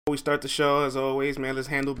We start the show as always, man. Let's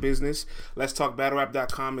handle business. Let's Talk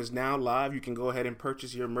BattleRap.com is now live. You can go ahead and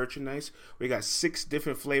purchase your merchandise. We got 6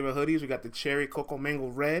 different flavor hoodies. We got the cherry cocoa mango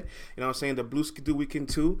red. You know what I'm saying? The blue skidoo weekend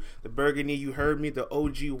 2. The burgundy, you heard me. The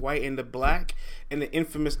OG white and the black. And the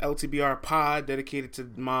infamous LTBR pod dedicated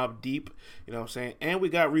to Mob Deep. You know what I'm saying? And we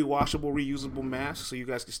got rewashable, reusable masks so you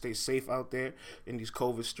guys can stay safe out there in these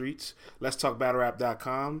COVID streets. Let's Talk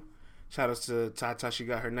BattleRap.com. Shout out to Tata. She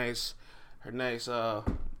got her nice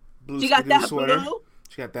blue she got that sweater. Blue.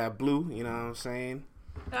 She got that blue, you know what I'm saying?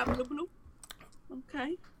 Got blue.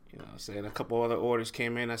 Okay. You know what I'm saying? A couple other orders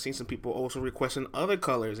came in. I seen some people also requesting other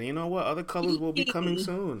colors. And you know what? Other colors will be coming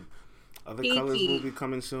soon. Colors will be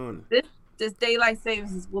coming soon. This daylight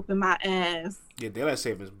savings is whooping my ass. Yeah, daylight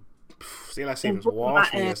savings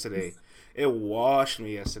washed me yesterday. It washed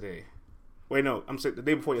me yesterday. Wait, no, I'm saying the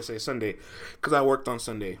day before yesterday, Sunday, because I worked on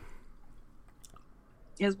Sunday.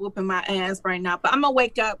 Is whooping my ass right now, but I'm gonna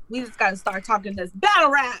wake up. We just gotta start talking this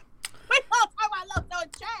battle rap. We gonna talk about Loso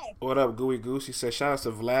and Jay. What up, Gooey Goose? He said, shout out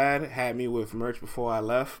to Vlad. Had me with merch before I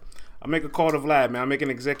left. I'll make a call to Vlad, man. I'll make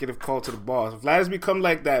an executive call to the boss. Vlad has become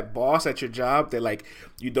like that boss at your job that like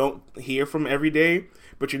you don't hear from every day,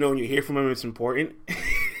 but you know when you hear from him, it's important.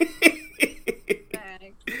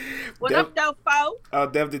 What up,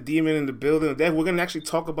 Delfo? Dev the Demon in the building. Dev, we're gonna actually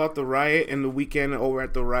talk about the riot and the weekend over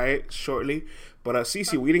at the riot shortly. But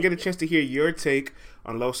Cece, we didn't get a chance to hear your take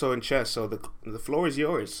on Loso and Chess, so the floor is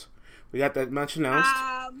yours. We got that much announced.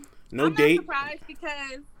 No date.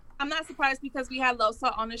 I'm not surprised because we had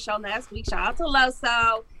Loso on the show last week. Shout out to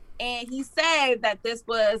Loso, and he said that this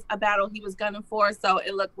was a battle he was gunning for. So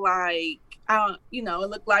it looked like,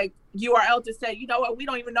 URL just said, you know what, we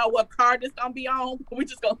don't even know what card it's gonna be on. We're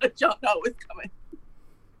just gonna let y'all know it's coming.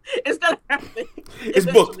 It's gonna happen. It's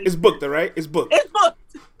booked. It's booked, all right? It's booked. It's booked.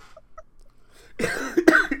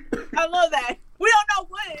 I love that. We don't know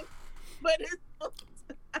when, but it's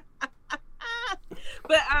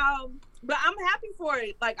but I'm happy for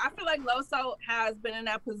it. Like, I feel like Loso has been in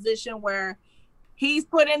that position where he's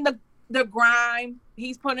put in the grind,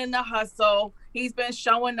 he's put in the hustle, he's been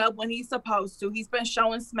showing up when he's supposed to, he's been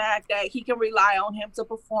showing Smack that he can rely on him to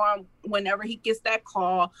perform whenever he gets that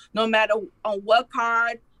call, no matter on what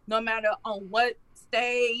card, no matter on what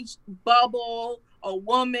stage, bubble, a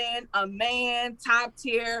woman, a man, top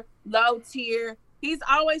tier, low tier. He's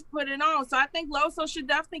always put it on. So I think Loso should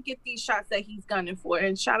definitely get these shots that he's gunning for.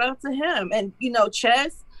 And shout out to him. And,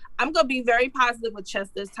 Chess, I'm going to be very positive with Chess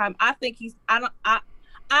this time. I think I'm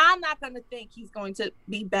not going to think he's going to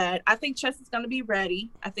be bad. I think Chess is going to be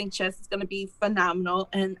ready. I think Chess is going to be phenomenal.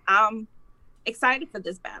 And I'm excited for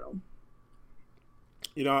this battle.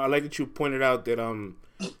 I like that you pointed out that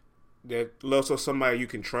that Loso's somebody you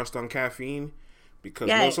can trust on caffeine.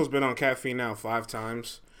 Because Loso's been on caffeine now 5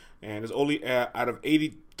 times. And there's only, out of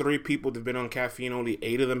 83 people that have been on caffeine, only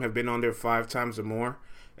 8 of them have been on there 5 times or more.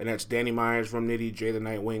 And that's Danny Myers, Rum Nitty, Jay the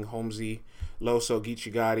Nightwing, Holmesy, Loso,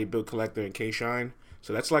 Geechee Gotti, Bill Collector, and K-Shine.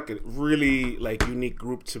 So that's like a really unique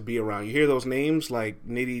group to be around. You hear those names like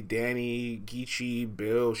Nitty, Danny, Geechee,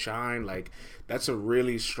 Bill, Shine. That's a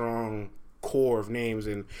really strong core of names.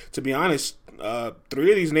 And to be honest, 3 of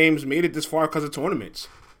these names made it this far because of tournaments.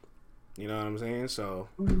 You know what I'm saying? So,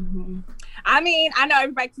 I mean, I know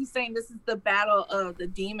everybody keeps saying this is the battle of the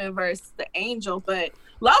demon versus the angel, but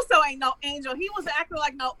Loso ain't no angel. He was acting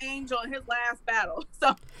like no angel in his last battle.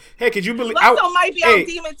 So, hey, could you believe Loso might be on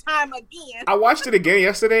demon time again? I watched it again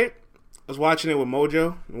yesterday. I was watching it with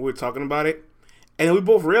Mojo, and we were talking about it, and we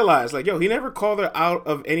both realized, he never called her out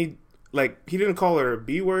of any. He didn't call her a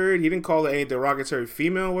B word. He didn't call her any derogatory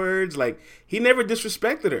female words. He never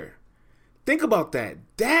disrespected her. Think about that.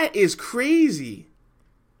 That is crazy.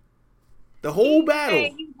 The whole battle.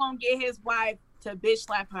 He's gonna get his wife to bitch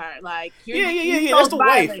slap her. Yeah. That's the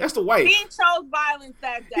wife. That's the wife. He chose violence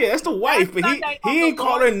that day. Yeah, that's the wife. But he ain't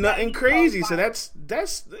called her nothing crazy. So that's.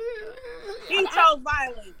 He chose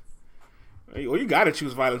violence. Well, you gotta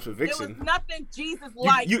choose violence with Vixen. There was nothing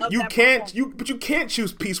Jesus-like. But you can't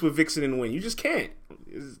choose peace with Vixen and win. You just can't.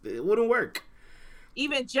 It wouldn't work.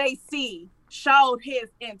 Even JC showed his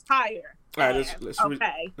entire. All right,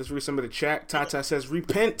 let's read some of the chat. Tata says,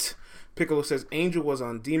 repent. Piccolo says, Angel was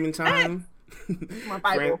on Demon Time. My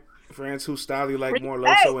Bible. France, whose style you like more,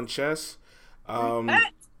 Loso and Chess.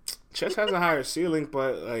 Chess has a higher ceiling,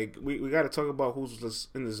 but we got to talk about who's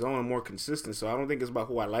in the zone and more consistent. So I don't think it's about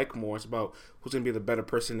who I like more. It's about who's going to be the better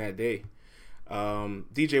person that day.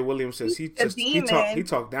 DJ Williams says he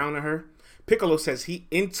talked down to her. Piccolo says he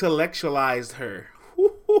intellectualized her.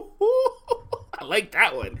 I like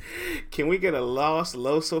that one. Can we get a lost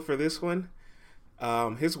Loso for this one?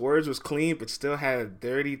 His words was clean, but still had a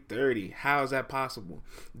dirty 30. How is that possible?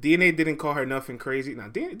 DNA didn't call her nothing crazy. Now,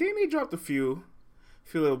 DNA dropped a few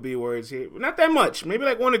little B words here. Not that much. Maybe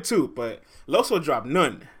like 1 or 2, but Loso dropped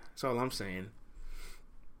none. That's all I'm saying.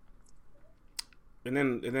 And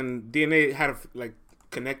then DNA had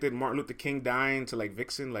connected Martin Luther King dying to like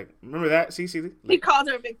Vixen. Like, remember that, Cece? Like, he called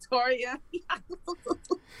her Victoria.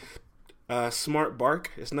 Smart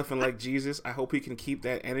bark. It's nothing like Jesus. I hope he can keep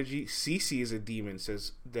that energy. Cece is a demon,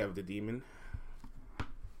 says Dev the Demon.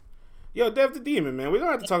 Yo, Dev the Demon, man. We're going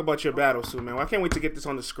to have to talk about your battle soon, man. I can't wait to get this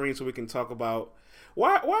on the screen so we can talk about...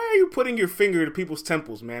 Why are you putting your finger to people's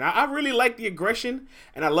temples, man? I really like the aggression,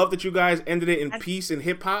 and I love that you guys ended it in peace and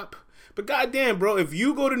hip-hop. But goddamn, bro, if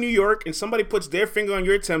you go to New York and somebody puts their finger on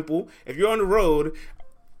your temple, if you're on the road,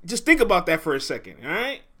 just think about that for a second, all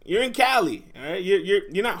right? You're in Cali, all right?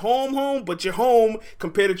 You're not home, but you're home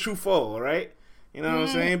compared to True Foe, all right? You know what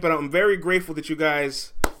I'm saying? But I'm very grateful that you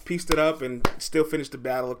guys pieced it up and still finished the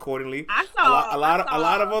battle accordingly. A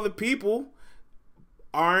lot of other people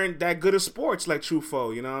aren't that good at sports like True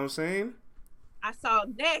Foe, you know what I'm saying? I saw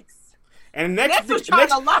Next. And next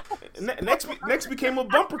became a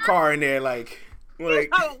bumper car in there, like you know, you do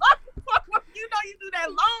that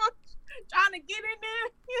launch, trying to get in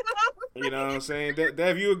there, you know what I'm saying?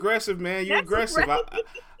 Dev, you aggressive, man. You aggressive.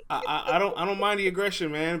 I don't mind the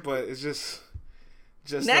aggression, man, but it's just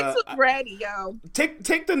Next was ready, yo.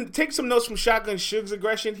 Take some notes from Shotgun Suge's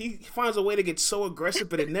aggression. He finds a way to get so aggressive,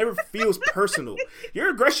 but it never feels personal. Your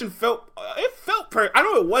aggression felt I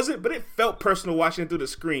know it wasn't, but it felt personal watching it through the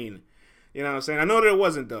screen. You know what I'm saying? I know that it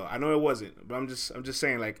wasn't, though. I know it wasn't, but I'm just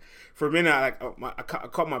saying, like, for a minute, I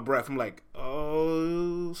caught my breath. I'm like,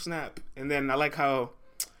 oh snap! And then I like how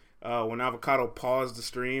when Avocado paused the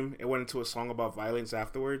stream, it went into a song about violence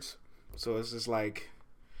afterwards. So it's just like,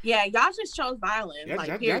 yeah, y'all just chose violence. Yeah,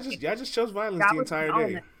 like, y'all just chose violence the entire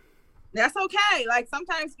day. That's okay. Like,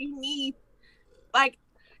 sometimes you need, like,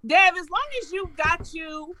 Dev, as long as you got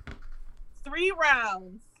you 3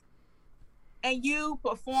 rounds. And you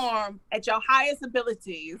perform at your highest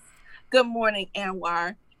abilities. Good morning,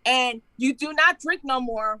 Anwar. And you do not drink no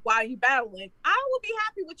more while you battling. I will be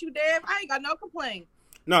happy with you, Dev. I ain't got no complaint.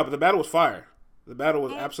 No, but the battle was fire. The battle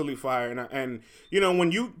was absolutely fire. And you know,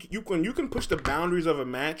 when you can push the boundaries of a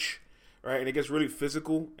match, right, and it gets really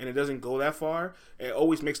physical and it doesn't go that far, it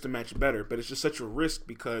always makes the match better. But it's just such a risk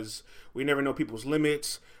because we never know people's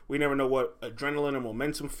limits. We never know what adrenaline or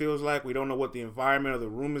momentum feels like. We don't know what the environment or the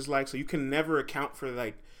room is like. So you can never account for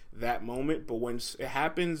like that moment. But when it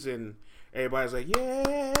happens and everybody's like,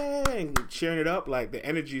 yeah, and cheering it up, like the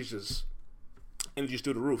energy's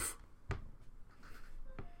through the roof.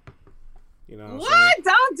 You know what?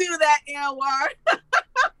 Don't do that, Anwar.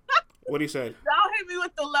 What he said? Don't hit me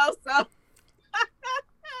with the Loso.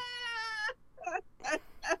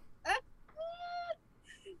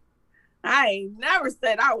 I ain't never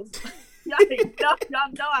said I was. Y'all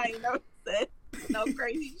know I ain't never said no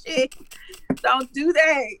crazy shit. Don't do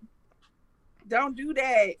that. Don't do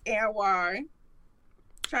that, Anwar.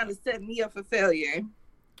 Trying to set me up for failure.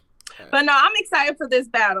 But no, I'm excited for this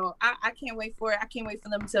battle. I can't wait for it. I can't wait for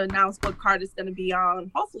them to announce what card it's going to be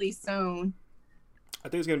on. Hopefully soon. I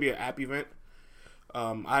think it's going to be an app event.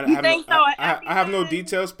 I have no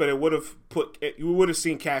details, but it would have you would have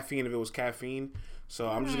seen Caffeine if it was Caffeine. So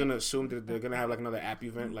I'm just gonna assume that they're gonna have like another app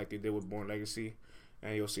event like they did with Born Legacy,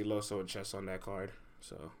 and you'll see Loso and Chess on that card.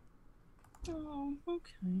 So. Oh,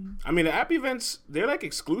 okay. I mean, the app events, they're like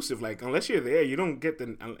exclusive. Like, unless you're there, you don't get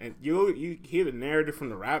you hear the narrative from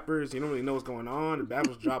the rappers. You don't really know what's going on. The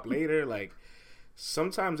battles drop later. Like,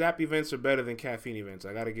 sometimes app events are better than Caffeine events.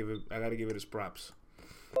 I gotta give it its props.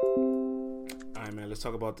 All right, man. Let's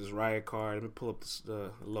talk about this Riot card. Let me pull up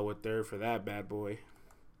the lower third for that bad boy.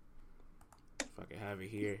 If I can have it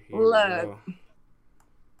here. Look.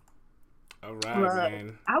 All right,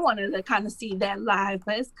 man. I wanted to kind of see that live,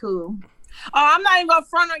 but it's cool. Oh, I'm not even gonna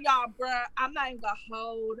front on y'all, bro. I'm not even gonna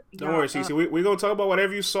hold. Don't worry, Cece. We're gonna talk about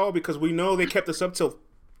whatever you saw because we know they kept us up till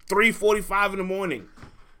 3:45 in the morning.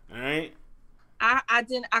 All right. I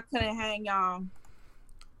couldn't hang y'all.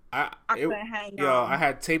 I couldn't hang y'all. Yo, I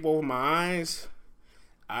had tape over my eyes.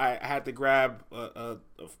 I had to grab a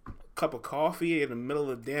cup of coffee in the middle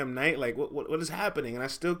of the damn night. Like, what is happening? And I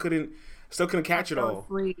still couldn't catch it all.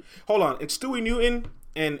 Sweet. Hold on, it's Stewie Newton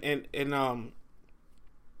and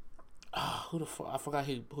who the fuck? I forgot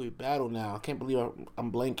who he battled now. I can't believe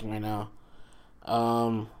I'm blanking right now.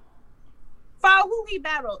 Who he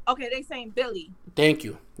battled? Okay, they saying Billy. Thank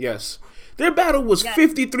you. Yes, their battle was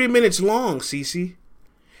 53 minutes long. Cece.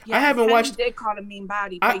 Yeah, I haven't watched. They called a mean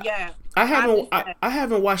body, but I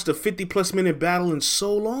haven't watched a 50+ minute battle in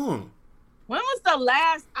so long. When was the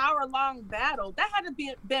last hour-long battle? That had to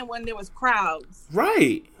been when there was crowds.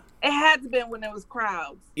 Right. It had to been when there was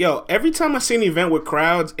crowds. Yo, every time I see an event with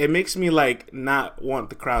crowds, it makes me like not want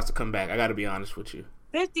the crowds to come back. I got to be honest with you.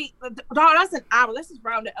 50, that's an hour. Let's just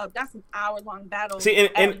round it up. That's an hour-long battle. See,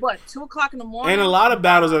 and what, 2:00 in the morning? And a lot of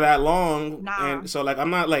battles are that long. Nah. And so, like, I'm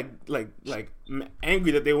not like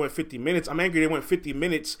angry that they went 50 minutes. I'm angry they went 50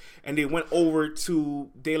 minutes and they went over to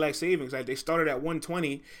daylight savings. Like, they started at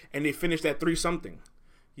 1:20 and they finished at 3-something.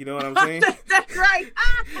 You know what I'm saying? That's right.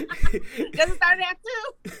 Doesn't start at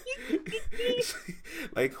 2.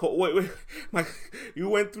 Like, wait, you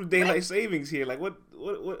went through daylight savings here. Like, what?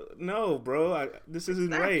 No, bro. This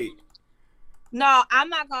isn't right. No, I'm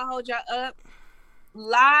not gonna hold y'all up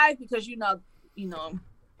live because you know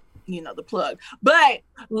the plug. But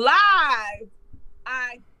live,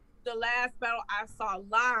 the last battle I saw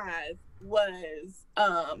live was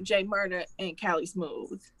Jay Murder and Cali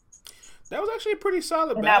Smooth. That was actually a pretty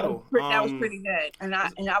solid battle. That was pretty good, and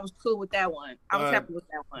I was cool with that one. I was happy with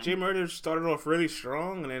that one. Jay Murder started off really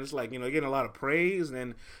strong, and then it's like, getting a lot of praise. And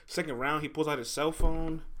then second round, he pulls out his cell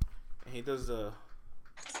phone, and he does the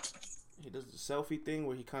selfie thing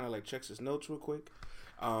where he kind of like checks his notes real quick,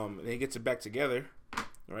 and then he gets it back together,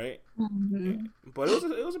 right? Mm-hmm. But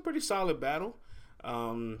it was a pretty solid battle.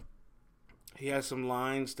 He had some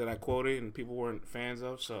lines that I quoted and people weren't fans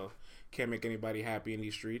of, so can't make anybody happy in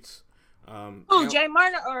these streets. Jay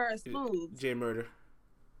Murder or Smooth? Jay Murder.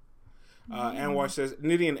 Anwar says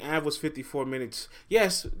Nitty and Av was 54 minutes.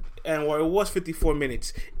 Yes, Anwar, it was 54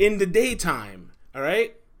 minutes in the daytime. All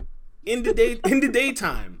right, in the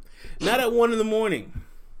daytime, not at 1 a.m.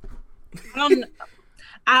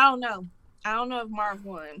 I don't know if Marv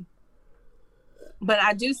won, but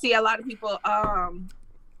I do see a lot of people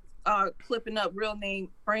clipping up real name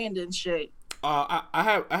Brandon shit.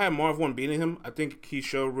 I had Marv 1 beating him. I think he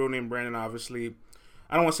showed real name Brandon. Obviously,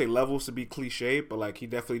 I don't want to say levels to be cliche, but like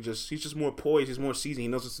he's just more poised. He's more seasoned. He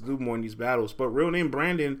knows what to do more in these battles. But real name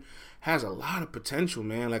Brandon has a lot of potential,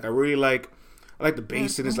 man. Like I like the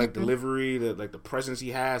bass in his like delivery, the presence he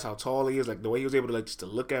has, how tall he is, like the way he was able to like just to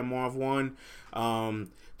look at Marv 1.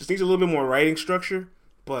 Just needs a little bit more writing structure,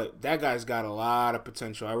 but that guy's got a lot of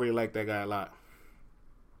potential. I really like that guy a lot.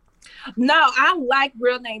 No, I like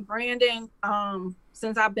real name Brandon.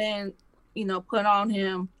 Since I've been, put on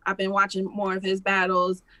him, I've been watching more of his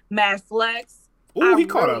battles. Mad Flex. Ooh, he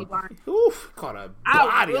caught a body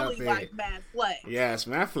I really out there. like Mad Flex. Yes,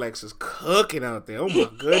 Mad Flex is cooking out there. Oh my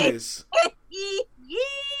goodness. I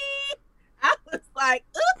was like,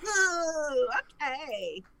 ooh,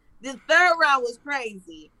 okay. The third round was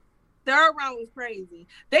crazy. They probably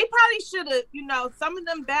should have, some of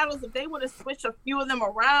them battles, if they would have switched a few of them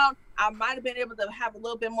around, I might have been able to have a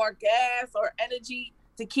little bit more gas or energy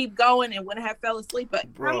to keep going and wouldn't have fell asleep.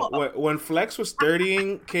 But bro, when Flex was 30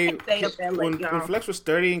 in K, when Flex was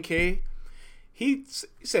 30 in K, he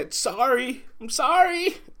said, "Sorry, I'm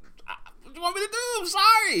sorry. What do you want me to do? I'm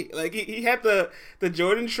sorry." Like he had the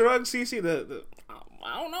Jordan shrug. CC the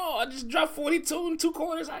I don't know. I just dropped 42 in 2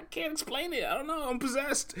 quarters. I can't explain it. I don't know. I'm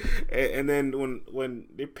possessed. And then when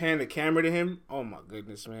they panned the camera to him, oh my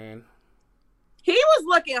goodness, man. He was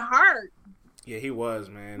looking hurt. Yeah, he was,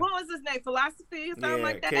 man. What was his name? Philosophy or something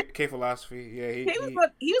like that? K Philosophy. Yeah, he was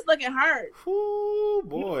looking hurt. Ooh,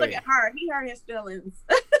 boy. He was looking hurt. He hurt his feelings.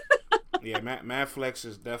 Yeah, Mad Flex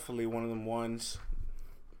is definitely one of them ones.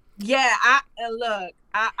 Yeah,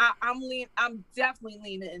 I'm definitely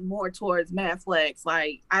leaning more towards Mad Flex.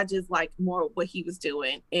 Like, I just like more what he was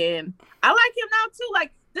doing, and I like him now too.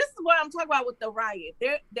 Like, this is what I'm talking about with the Riot.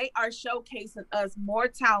 They are showcasing us more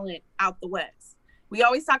talent out the West. We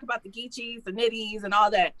always talk about the Geechees, the Nitties, and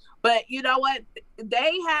all that, but you know what?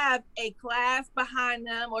 They have a class behind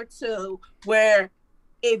them or two where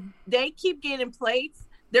if they keep getting plates,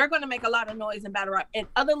 they're going to make a lot of noise in battle rap, and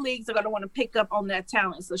other leagues are going to want to pick up on that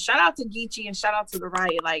talent. So shout out to Geechee and shout out to the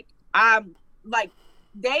Riot. Like,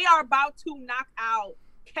 they are about to knock out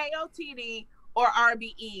KOTD or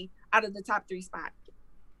RBE out of the top 3 spot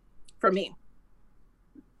for me.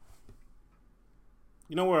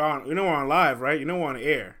 We're on live, right? We're on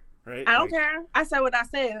air, right? I don't care. I said what I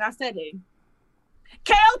said, and I said it.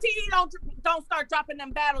 KOTD don't start dropping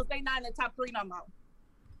them battles. They not in the top 3 no more.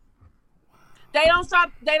 They don't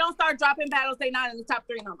start dropping battles. They not in the top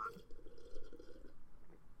 3 no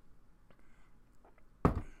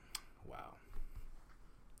more. Wow.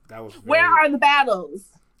 That was Where are the battles?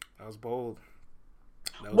 That was bold.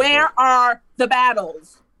 Where are the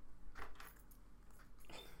battles?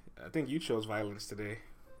 I think you chose violence today.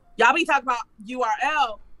 Y'all be talking about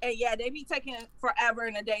URL, and yeah, they be taking forever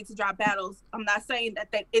and a day to drop battles. I'm not saying that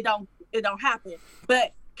it don't happen,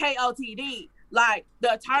 but KOTD. Like,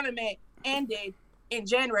 the tournament ended in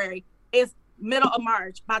January. It's middle of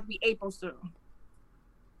March, about to be April soon.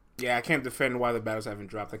 Yeah, I can't defend why the battles haven't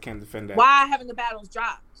dropped. I can't defend that. Why haven't the battles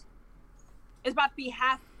dropped? It's about to be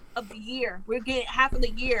half of the year. We're getting half of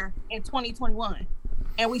the year in 2021.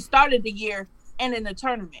 And we started the year ending the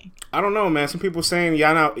tournament. I don't know, man. Some people saying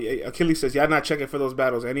y'all not. Achilles says y'all not checking for those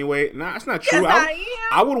battles anyway. Nah, that's not true. Yes,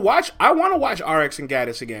 I would watch. I want to watch RX and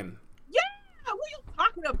Gaddis again. Yeah, what are you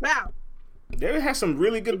talking about? They had some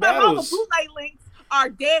really good battles. All the bootleg links are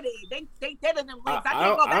dead. They dead in them links. I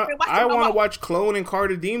can't go back and watch them. I want to watch Clone and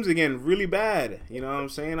Carter Deems again, really bad. You know what I'm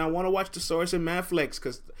saying? I want to watch Thesaurus and Maflex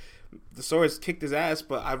because Thesaurus kicked his ass,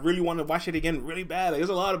 but I really want to watch it again, really bad. Like, there's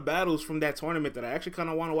a lot of battles from that tournament that I actually kind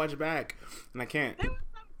of want to watch back, and I can't. There was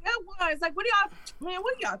some good ones. Like, what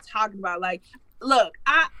are y'all talking about? Like, look,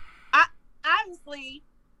 I obviously,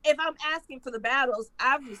 if I'm asking for the battles,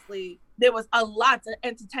 obviously there was a lot of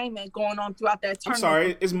entertainment going on throughout that tournament. I'm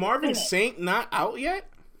sorry, is Marvin Saint not out yet?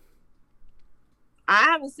 I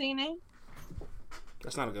haven't seen it.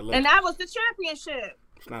 That's not a good look. And that was the championship.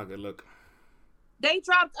 It's not a good look. They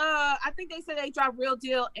dropped, I think they said they dropped Real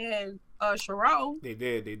Deal and Sharon. They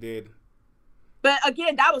did. But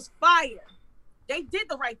again, that was fire. They did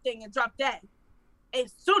the right thing and dropped that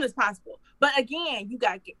as soon as possible. But again, you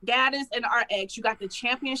got Gaddis and RX. You got the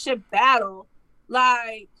championship battle.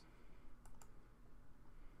 Like,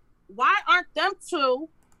 why aren't them two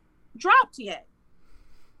dropped yet?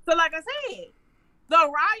 So like I said, the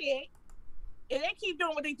Riot, if they keep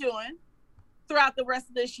doing what they're doing throughout the rest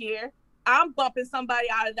of this year, I'm bumping somebody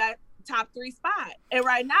out of that top 3 spot. And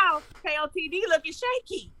right now, KOTD looking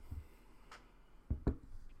shaky.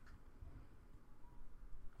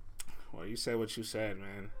 Well, you said what you said,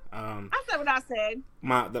 man. I said what I said.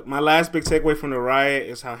 My last big takeaway from the Riot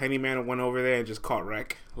is how Henny Man went over there and just caught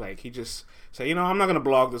wreck. Like, he just said, I'm not going to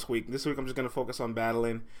blog this week. This week I'm just going to focus on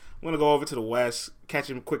battling. I'm going to go over to the West, catch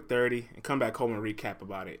him a quick 30, and come back home and recap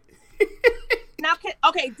about it. Now,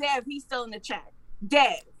 okay, Dev, he's still in the chat.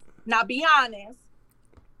 Dev, now be honest.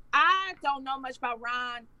 I don't know much about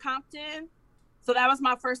Ron Compton, so that was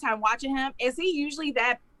my first time watching him. Is he usually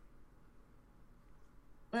that...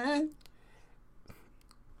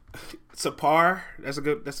 It's a par. That's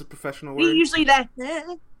a professional word. He usually that...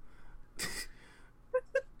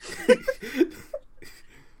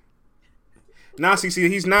 Nah, CC,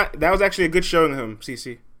 he's not. That was actually a good showing of him,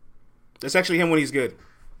 CC. That's actually him when he's good.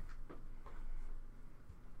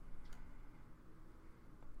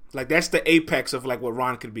 Like, that's the apex of, like, what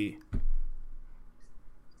Ron could be.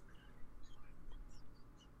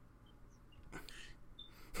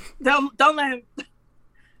 Don't let him...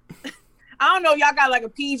 I don't know, y'all got, like, a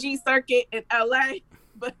PG circuit in LA,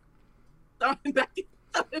 but throw him back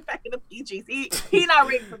in the PGs. He not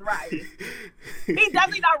ready for the Riot. He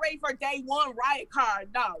definitely not ready for day one Riot card.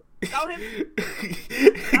 No. Throw him.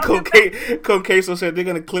 Conqueso said they're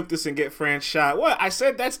gonna clip this and get Fran shot. What? I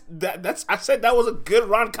said I said that was a good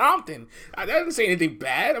Ron Compton. I didn't say anything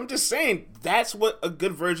bad. I'm just saying that's what a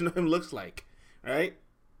good version of him looks like. Right?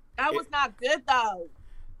 That was not good though.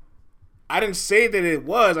 I didn't say that it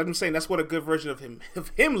was. I'm just saying that's what a good version of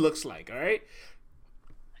him looks like. All right.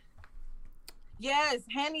 Yes,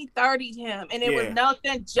 Henny 30'd him, and it was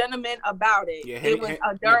nothing gentleman about it. Yeah, it was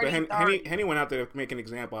a dirty 30. Henny went out there to make an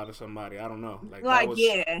example out of somebody. I don't know.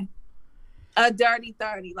 A dirty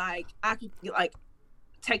 30. Like, I could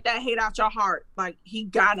take that hate out your heart. Like, he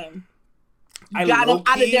got him. Got him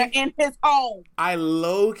out of there in his home. I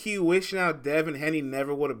low-key wish now Dev and Henny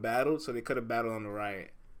never would have battled, so they could have battled on the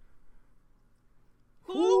Riot.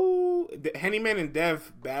 Who? Hennyman and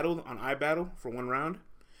Dev battled on iBattle for one round.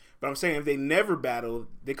 But I'm saying if they never battled,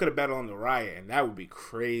 they could have battled on the Riot, and that would be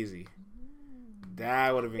crazy.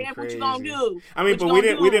 That would have been crazy. What you gonna do? I mean, but we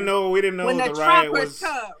didn't know the Riot was.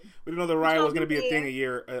 We didn't know the Riot was gonna be a thing a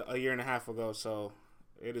year and a half ago. So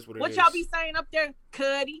it is what it is. What y'all be saying up there,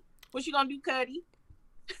 Cuddy? What you gonna do, Cuddy?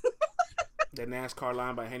 The NASCAR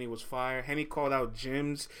line by Henny was fire. Henny called out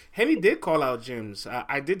Jims. Henny did call out Jims.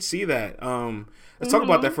 I did see that. Let's talk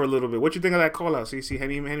about that for a little bit. What you think of that call out? So you see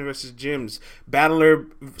Henny versus Jims. Battler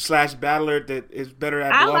that is better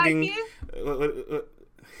at blogging.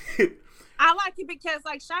 I like it because,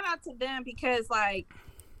 like, shout out to them because, like,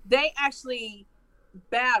 they actually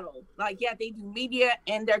battle. Like, yeah, they do media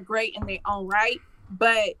and they're great in their own right,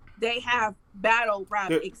 but they have battle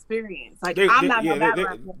rap experience. Like, I'm not a battle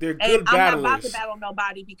rapper. They're good battlers. I'm not about to battle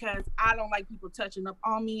nobody because I don't like people touching up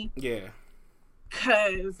on me. Yeah.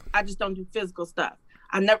 Because I just don't do physical stuff.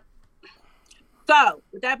 So,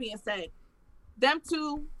 with that being said, them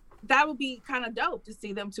two, that would be kind of dope to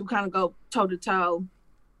see them two kind of go toe-to-toe.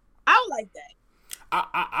 I would like that.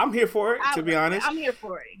 I'm here for it. To be honest, I'm here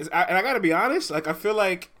for it. And I gotta be honest. Like I feel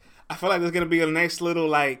like there's gonna be a nice little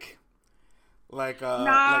like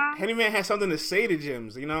Henny Man has something to say to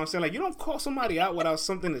Jims. You know what I'm saying? Like you don't call somebody out without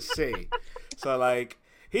something to say. So like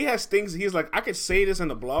he has things. He's like, I could say this in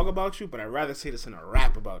a blog about you, but I'd rather say this in a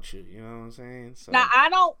rap about you. You know what I'm saying? So,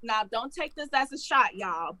 don't take this as a shot,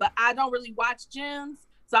 y'all. But I don't really watch Jims,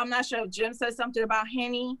 so I'm not sure if Jim said something about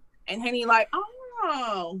Henny, and Henny like,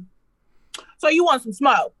 oh, so you want some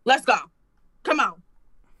smoke? Let's go. Come on.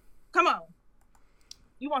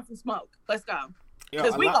 You want some smoke? Let's go.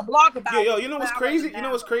 Because we gonna blog about it. Yo, you know what's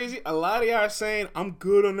crazy? A lot of y'all are saying, I'm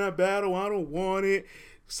good on that battle. I don't want it,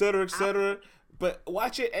 et cetera, et cetera. But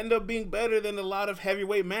watch it end up being better than a lot of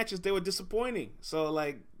heavyweight matches. They were disappointing. So,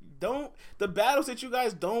 like, the battles that you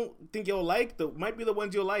guys don't think you'll like, might be the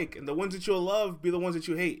ones you'll like. And the ones that you'll love be the ones that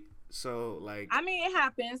you hate. So, like. I mean, it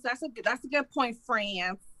happens. That's a good point,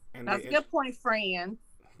 friend. That's a good point, friend.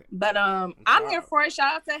 But I'm here for it.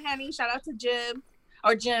 Shout out to Henny. Shout out to Jim.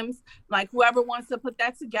 Or Jims, like whoever wants to put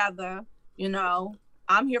that together, you know,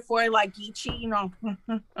 I'm here for it. Like Geechee, you know,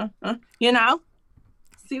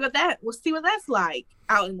 we'll see what that's like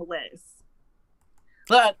out in the West.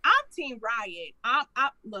 Look, I'm Team Riot.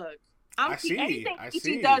 Anything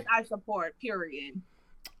Geechee does, I support. Period.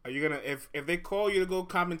 Are you gonna if they call you to go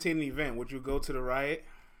commentate an event, would you go to the Riot?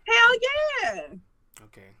 Hell yeah.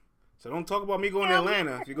 Okay, so don't talk about me going to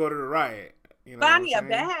Atlanta if you go to the Riot. You know, but I need a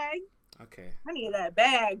bag. Okay. I need that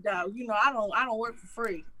bag though. You know, I don't work for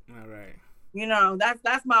free. All right. You know,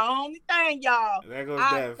 that's my only thing, y'all. There goes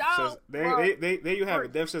Dev. Says, there you have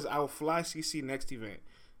it. Dev says I will fly CC next event.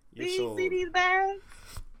 See these bags?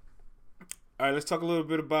 All right, let's talk a little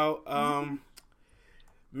bit about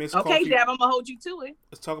Miss Coffee. Okay, Dev, I'm gonna hold you to it.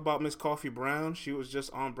 Let's talk about Miss Coffee Brown. She was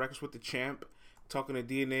just on Breakfast with the Champ talking to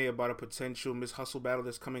DNA about a potential Miss Hustle battle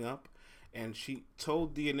that's coming up. And she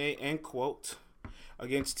told DNA, and quote,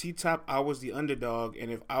 against T-Top, I was the underdog,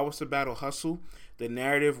 and if I was to battle Hustle, the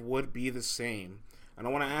narrative would be the same. And I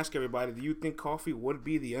want to ask everybody, do you think Coffee would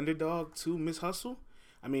be the underdog to Miss Hustle?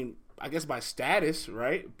 I mean, I guess by status,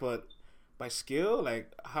 right? But by skill,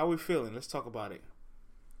 like, how are we feeling? Let's talk about it.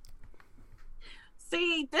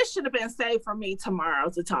 See, this should have been saved for me tomorrow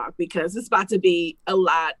to talk, because it's about to be a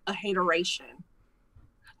lot of hateration.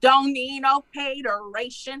 Don't need no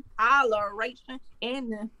hateration, holleration in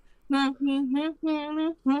the...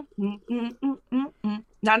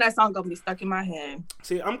 Now that song gonna be stuck in my head.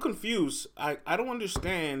 See, I'm confused. I don't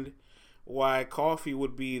understand why Coffee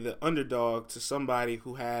would be the underdog to somebody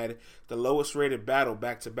who had the lowest rated battle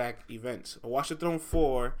back-to-back events. Watch the Throne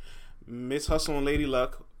 4, Miss Hustle and Lady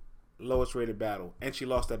Luck, lowest rated battle, and she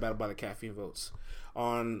lost that battle by the caffeine votes.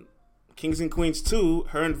 On Kings and Queens 2,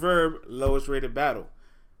 her and Verb, lowest rated battle.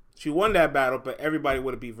 She won that battle, but everybody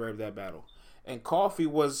would have beat Verb that battle. And Coffee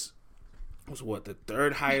was what, the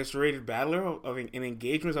third highest rated battler of in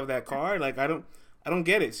engagements of that card? Like, I don't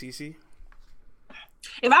get it, Cece.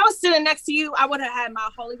 If I was sitting next to you, I would have had my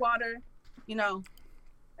holy water, you know,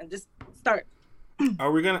 and just start.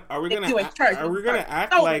 Are we gonna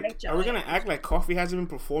act like Coffee hasn't been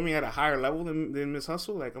performing at a higher level than Miss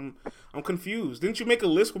Hustle? Like, I'm confused. Didn't you make a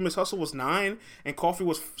list where Miss Hustle was 9 and Coffee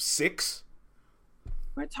was 6?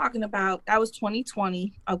 We're talking about, that was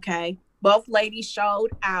 2020. Okay, both ladies showed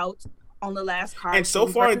out on the last card. And so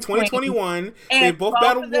far in 2021, they both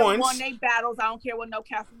battled once. Won their battles. I don't care what no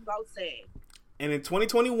caffeine vote said. And in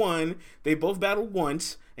 2021, they both battled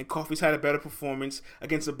once, and Coffee's had a better performance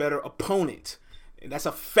against a better opponent. And that's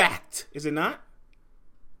a fact, is it not?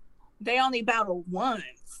 They only battled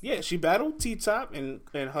once. Yeah, she battled T-Top, and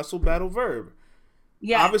Hustle battled Verb.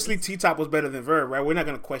 Yeah. Obviously, T-Top was better than Verb, right? We're not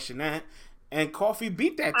going to question that. And Coffee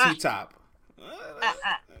beat that T-Top.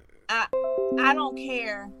 I don't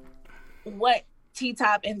care what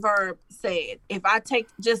T-Top and Verb said. If I take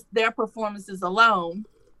just their performances alone,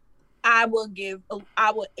 I will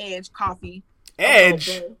edge Coffee.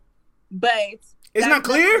 Edge? But it's not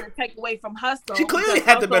clear to take away from Hustle. She clearly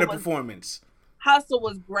had the better performance. Hustle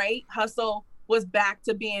was great. Hustle was back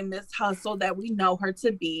to being Miss Hustle that we know her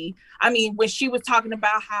to be. I mean, when she was talking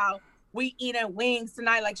about how we eating wings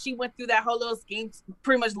tonight, like she went through that whole little scheme,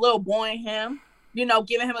 pretty much little boying him, you know,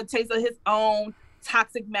 giving him a taste of his own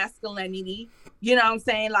toxic masculinity. You know what I'm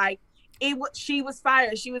saying? Like, she was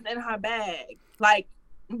fired. She was in her bag. Like,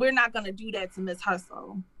 we're not going to do that to Miss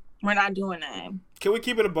Hustle. We're not doing that. Can we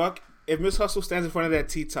keep it a buck? If Miss Hustle stands in front of that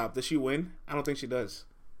T-Top, does she win? I don't think she does.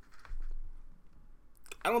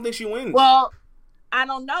 I don't think she wins. Well, I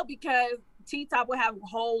don't know, because T-Top would have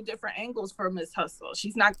whole different angles for Miss Hustle.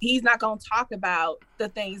 He's not going to talk about the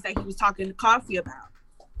things that he was talking to Coffee about.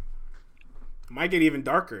 Might get even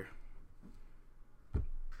darker.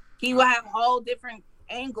 He will have whole different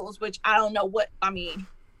angles, which I don't know what, I mean,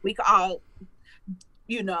 we could all,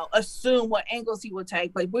 assume what angles he would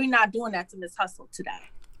take, but we're not doing that to Miss Hustle today.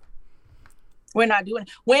 We're not doing it.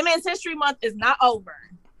 Women's History Month is not over.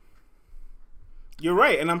 You're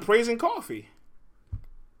right, and I'm praising Coffee.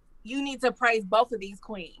 You need to praise both of these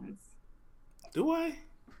queens. Do I?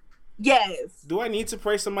 Yes. Do I need to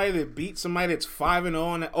praise somebody that beat somebody that's 5-0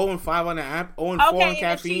 on 0-5 on the app, 0-4 on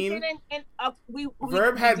caffeine?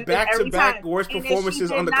 Verb had back-to-back worst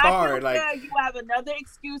performances on the card. Like, you have another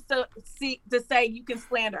excuse to say you can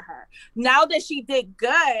slander her. Now that she did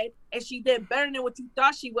good and she did better than what you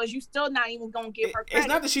thought she was, you still not even gonna give her credit. It's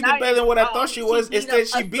not that she did better than what I thought she was. It's that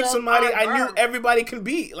she beat somebody I knew everybody can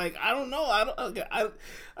beat. Like, I don't know. I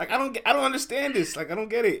don't understand this. Like, I don't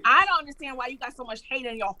get it. I don't understand why you got so much hate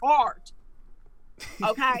in your heart.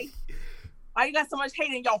 Okay. Why you got so much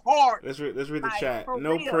hate in your heart? Let's read the chat.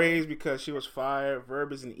 No real. Praise because she was fired.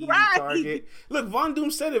 Verb is an easy target. Look, Von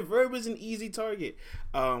Doom said it. Verb is an easy target.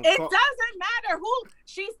 It doesn't matter who.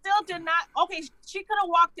 She still did not. Okay, she could have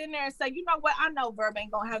walked in there and said, "You know what? I know Verb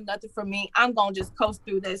ain't gonna have nothing for me. I'm gonna just coast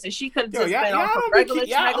through this." And she could have just been on her regular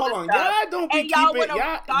stuff. Hold on, y'all don't be keeping.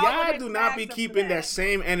 Y'all do not be keeping that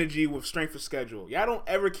same energy with strength of schedule. Y'all don't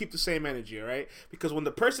ever keep the same energy, all right? Because when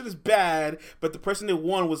the person is bad, but the person that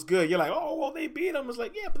won was good, you're like, "Oh, well, they beat him." It's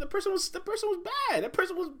like, yeah, but the person was bad. That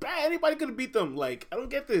person was bad. Anybody could have beat them. Like, I don't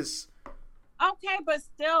get this. Okay, but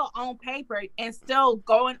still on paper and still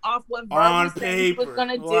going off what Verb said he was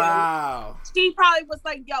gonna do. Wow. She probably was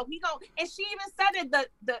like, "Yo, he gonna," and she even said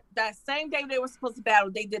it that same day they were supposed to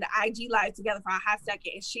battle. They did an IG live together for a hot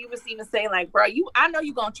second, and she was even saying like, "Bro, I know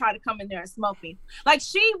you gonna try to come in there and smoke me." Like,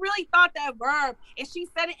 she really thought that Verb, and she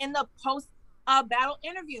said it in the post battle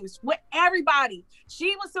interviews with everybody.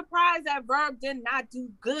 She was surprised that Verb did not do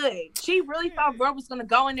good. She really thought Verb was going to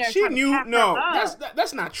go in there. She knew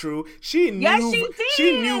that's not true. She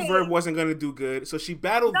knew Verb wasn't going to do good, so she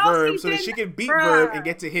battled Verb so that she could beat Verb and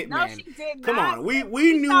get to Hitman. No, she did not. Come on,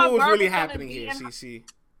 we knew what was really happening here, CC.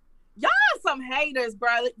 Y'all are some haters,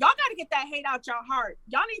 bro. Y'all got to get that hate out your heart.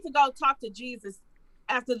 Y'all need to go talk to Jesus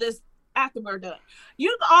after we're done.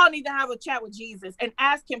 You all need to have a chat with Jesus and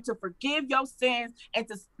ask him to forgive your sins and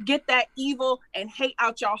to get that evil and hate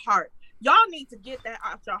out your heart. Y'all need to get that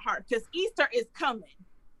out your heart because Easter is coming.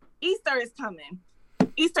 Easter is coming.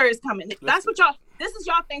 This is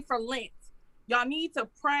y'all thing for Lent. Y'all need to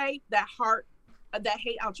pray that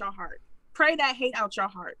hate out your heart. Pray that hate out your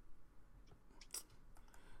heart.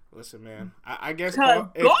 Listen, man. I guess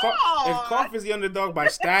if Cough is the underdog by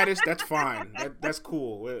status, that's fine. That's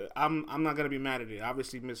cool. I'm not gonna be mad at it.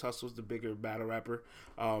 Obviously, Miss Hustle's the bigger battle rapper,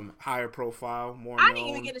 higher profile, more. I didn't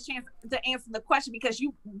even get a chance to answer the question because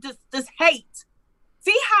you this hate.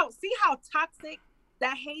 See how toxic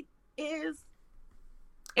that hate is.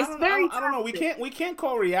 It's very toxic. I don't know. We can't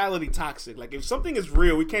call reality toxic. Like, if something is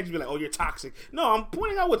real, we can't just be like, "Oh, you're toxic." No, I'm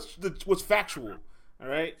pointing out what's factual. All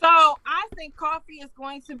right. So I think Coffee is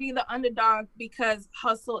going to be the underdog because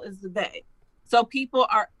Hustle is the vet. So people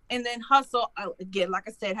are, and then Hustle again, like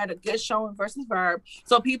I said, had a good showing versus Verb.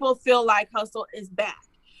 So people feel like Hustle is back.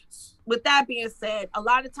 With that being said, a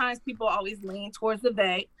lot of times people always lean towards the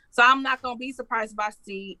vet. So I'm not going to be surprised if I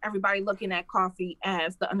see everybody looking at Coffee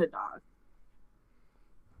as the underdog.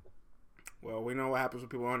 Well, we know what happens when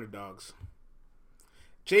people are underdogs.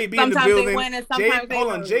 JB sometimes in the building.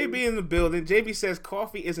 Hold on, JB in the building. JB says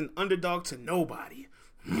Coffee is an underdog to nobody.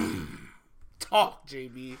 Talk,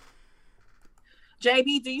 JB.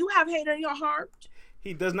 JB, do you have hate in your heart?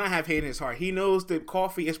 He does not have hate in his heart. He knows that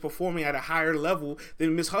Coffee is performing at a higher level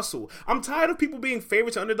than Miss Hustle. I'm tired of people being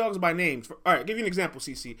favorites to underdogs by names. All right, I'll give you an example,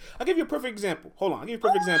 CC. I'll give you a perfect example. Hold on, I'll give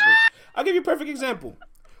you a perfect example.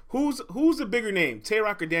 Who's the bigger name,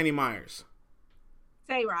 Tay-Rock or Danny Myers?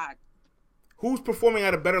 Tay-Rock. Who's performing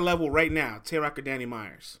at a better level right now, Tay-Rock or Danny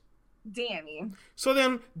Myers? Danny. So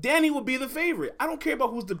then Danny will be the favorite. I don't care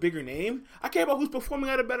about who's the bigger name. I care about who's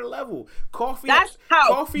performing at a better level. Coffee. That's how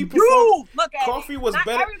Coffee look at Coffee was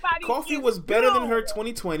better. Coffee was better than her in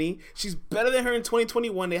 2020. She's better than her in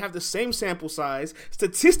 2021. They have the same sample size.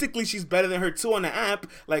 Statistically, she's better than her too on the app.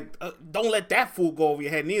 Like, don't let that fool go over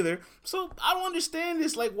your head neither. So I don't understand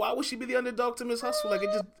this. Like, why would she be the underdog to Miss Hustle? Like,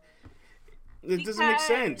 it doesn't make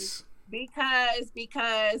sense.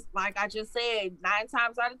 Because like I just said, 9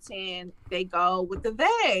 times out of 10 they go with the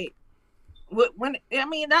they.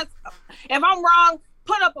 That's, if I'm wrong,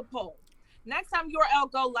 put up a poll. Next time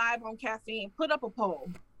URL go live on Caffeine, put up a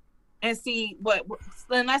poll and see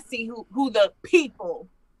then let's see who the people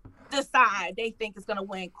decide they think is gonna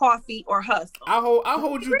win, Coffee or Hustle. I'll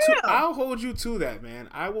hold you to that, man.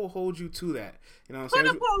 I will hold you to that. You know what I'm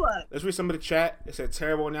saying? Let's read some of the chat. It said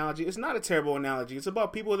terrible analogy. It's not a terrible analogy. It's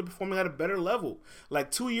about people that are performing at a better level.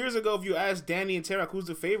 Like 2 years ago, if you asked Danny and Tay-Rock who's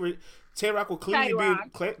the favorite, Tay-Rock will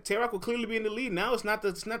clearly be in the lead. Now it's not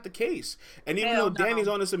the case. And even though Danny's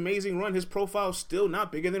on this amazing run, his profile is still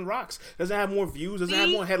not bigger than Rock's. Doesn't have more views. Doesn't have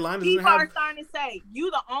more headlines. People are starting to say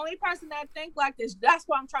you the only person that think like this. That's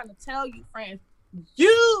what I'm trying to tell you, friends.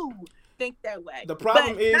 You think that way. The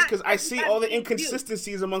problem is because I see all the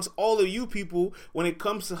inconsistencies amongst all of you people when it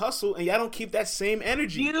comes to hustle, and y'all don't keep that same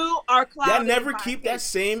energy. You are clouded. Y'all never keep that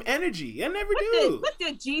same energy. Y'all never do. What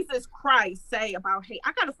did Jesus Christ say about hate?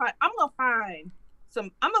 I'm gonna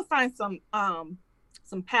find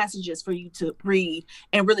some passages for you to read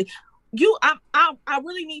and really. I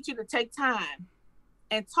really need you to take time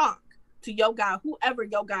and talk to your God, whoever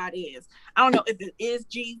your God is. I don't know if it is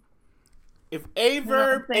Jesus. If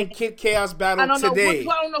Averb and Kid Chaos battle today, I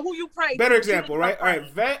don't know who you pray. Better example, right? All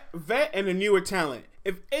right, Vet and the newer talent.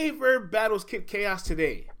 If Averb battles Kid Chaos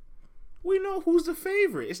today, we know who's the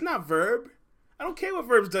favorite. It's not Verb. I don't care what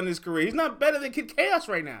Verb's done in his career. He's not better than Kid Chaos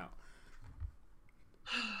right now.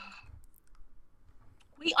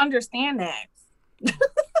 We understand that.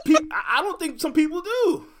 I don't think some people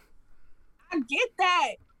do. I get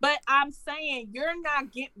that. But I'm saying you're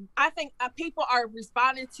not getting. I think people are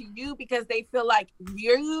responding to you because they feel like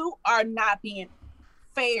you are not being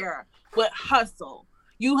fair with Hustle.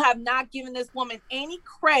 You have not given this woman any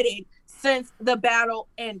credit since the battle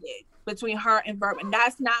ended between her and Verb, and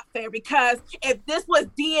that's not fair. Because if this was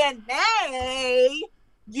DNA,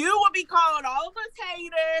 you would be calling all of us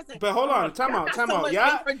haters. But hold on, time out. Y'all, hold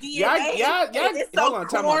on,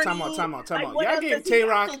 time out. Y'all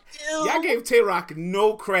gave Tay-Rock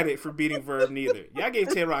no credit for beating Verb neither. Y'all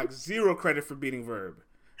gave Tay-Rock zero credit for beating Verb.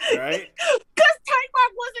 Right? Because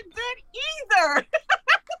Tay-Rock wasn't good either.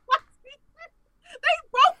 They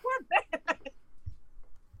both were bad.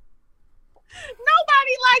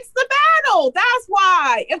 Nobody likes the battle. That's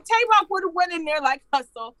why. If Tay-Rock would have went in there like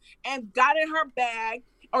Hustle and got in her bag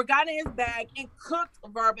or got in his bag and cooked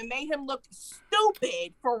Verb and made him look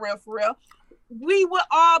stupid for real, we would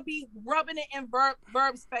all be rubbing it in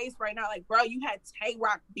Verb's face right now. Like, bro, you had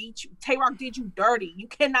Tay-Rock beat you. Tay-Rock did you dirty. You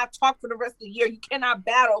cannot talk for the rest of the year. You cannot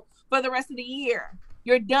battle for the rest of the year.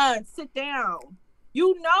 You're done. Sit down.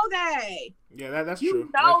 You know that. Yeah, that's true. You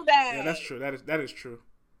know that. Yeah, that's true. That is true.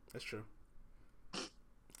 That's true.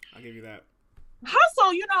 I'll give you that.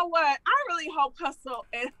 Hustle, you know what? I really hope Hustle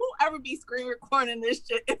and whoever be screen recording this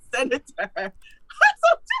shit and send it to her.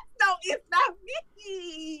 Hustle, just know it's not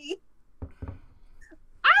me.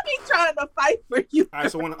 I be trying to fight for you. All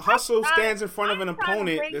right, so when Hustle stands in front of an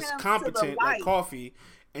opponent that's competent, like Coffee,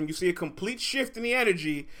 and you see a complete shift in the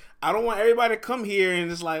energy, I don't want everybody to come here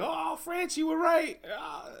and it's like, oh, France, you were right.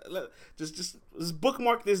 Just let's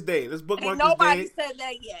bookmark this day. Let's bookmark this day. Nobody said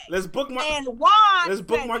that yet. Let's bookmark. And Juan let's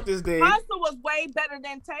bookmark this day. Hustle was way better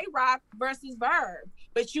than Tay-Rock versus Verb,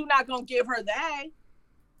 but you're not gonna give her that.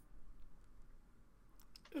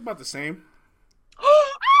 It's about the same.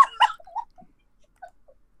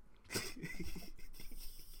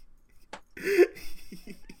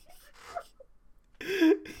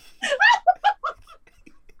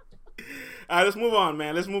 All right, let's move on,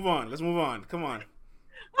 man. Let's move on. Come on.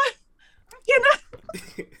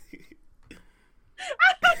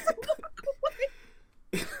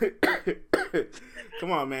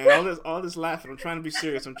 Come on, man. All this laughing. I'm trying to be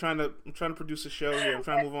serious. I'm trying to produce a show here. I'm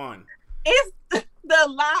trying to move on. It's the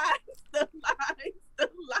lies.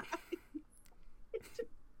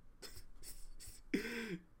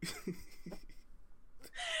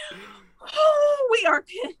 Oh, we are.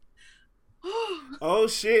 Oh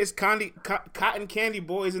shit! It's Cotton Candy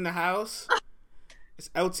Boys in the house. It's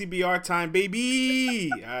LTBR time, baby.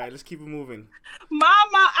 All right, let's keep it moving. Mama,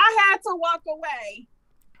 I had to walk away.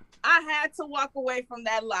 From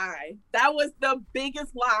that lie. That was the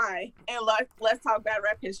biggest lie in Let's Talk Bad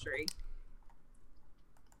Rap history.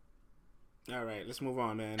 All right, let's move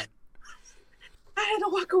on, man. I had to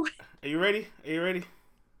walk away. Are you ready?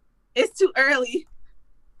 It's too early.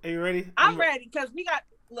 Are you ready? I'm ready because we got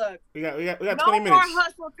 20 minutes. No more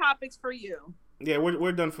hustle topics for you. Yeah,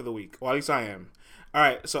 we're done for the week. Well, at least I am. All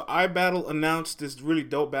right, so iBattle announced this really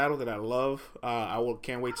dope battle that I love.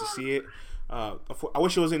 Can't wait to see it. I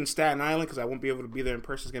wish it was in Staten Island because I won't be able to be there in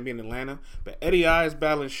person. It's going to be in Atlanta. But Eddie I is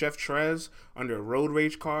battling Chef Trez under a Road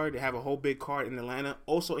Rage card. They have a whole big card in Atlanta.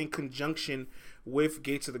 Also in conjunction with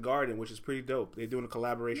Gates of the Garden, which is pretty dope. They're doing a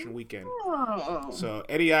collaboration weekend. Oh. So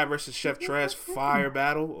Eddie I versus Chef Trez, fire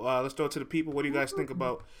battle. Let's throw it to the people. What do you guys think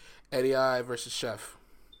about Eddie I versus Chef?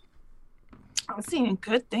 I'm seeing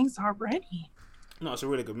good things already. No, it's a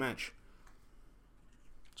really good match.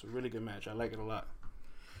 It's a really good match. I like it a lot.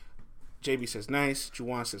 JB says nice.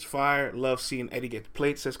 Juwan says fire. Love seeing Eddie get the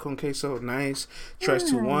plate, says Con Queso. Nice. Trez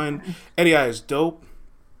 2-1. Eddie I is dope.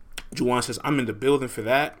 Juwan says I'm in the building for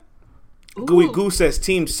that. Ooh. Gooey Goo says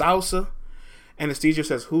Team Salsa. Anesthesia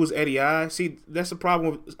says who's Eddie I? See, that's the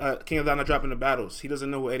problem with King of Donna dropping the battles. He doesn't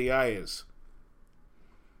know who Eddie I is.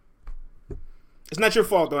 It's not your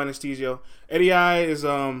fault though, Anesthesia. Eddie I is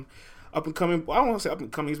up and coming. I don't want to say up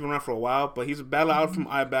and coming. He's been around for a while, but he's a battle out from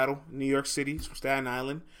iBattle, New York City. He's from Staten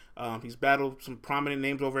Island. He's battled some prominent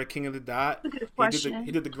names over at King of the Dot.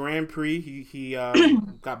 He did the Grand Prix. He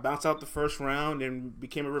got bounced out the first round and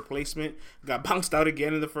became a replacement. Got bounced out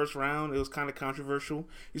again in the first round. It was kind of controversial.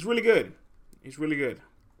 He's really good. He's really good.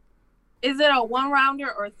 Is it a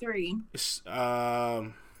 1-rounder or 3? It's,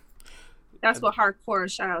 That's what Hardcore.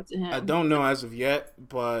 Shout out to him. I don't know as of yet,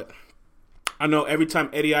 but I know every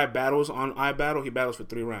time Eddie I battles on iBattle, he battles for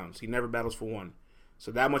 3 rounds. He never battles for 1.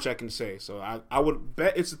 So that much I can say. So I would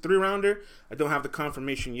bet it's a 3-rounder. I don't have the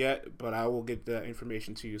confirmation yet, but I will get that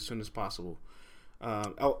information to you as soon as possible.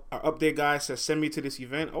 Our update guy says, send me to this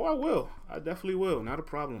event. Oh, I will. I definitely will. Not a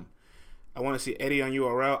problem. I want to see Eddie on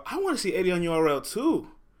URL. I want to see Eddie on URL too.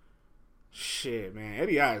 Shit, man.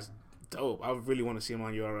 Eddie I is dope. I really want to see him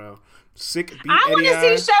on URL. Sick beat Eddie I. I want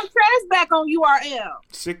to see Chef Trez back on URL.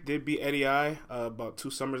 Sick did beat Eddie I about 2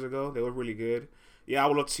 summers ago. They were really good. Yeah, I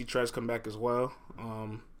would love to see Trez come back as well.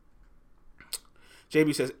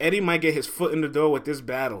 JB says, Eddie might get his foot in the door with this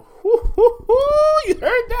battle. You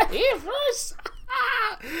heard that here first?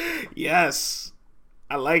 Yes.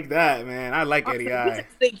 I like that, man. I like Eddie I. You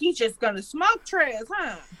think he's just going to smoke Trez,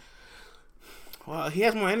 huh? Well, he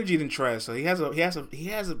has more energy than Trez, so he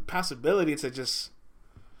has a possibility to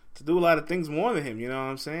do a lot of things more than him, you know what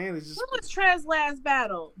I'm saying? It's just... When was Trez's last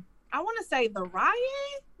battle? I want to say the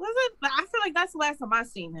Riot, was it? But I feel like that's the last time I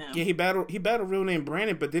seen him. Yeah, he battled real name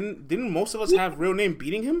Brandon, but didn't most of us have real name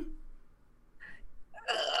beating him?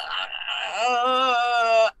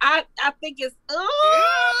 I think it's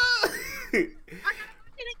it's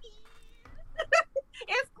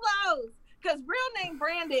close because real name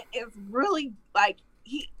Brandon is really like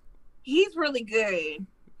he's really good,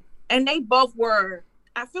 and they both were.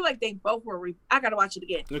 I feel like they both were. I gotta watch it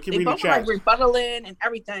again. They both were like rebuttaling and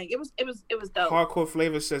everything. It was dope. Hardcore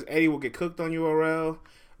Flavor says Eddie will get cooked on URL.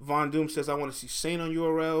 Von Doom says I want to see Saint on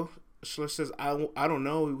URL. Schler says I don't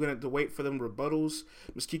know. We're gonna have to wait for them rebuttals.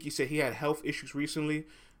 Miss Kiki said he had health issues recently.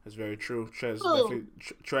 That's very true.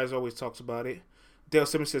 Trez always talks about it. Dale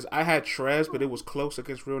Simmons says I had Trez, but it was close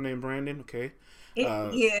against real name Brandon. Okay.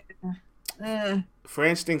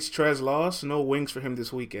 France thinks Trez lost. No wings for him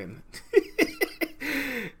this weekend.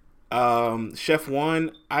 Chef won.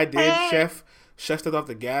 I did. Chef stepped off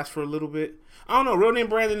the gas for a little bit. I don't know. Real name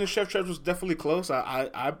Brandon and Chef Trez was definitely close.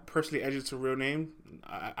 I personally edged to real name.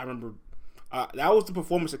 I remember that was the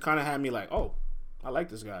performance that kind of had me like, oh, I like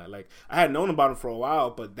this guy. Like I had known about him for a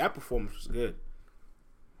while, but that performance was good.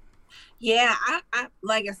 Yeah, I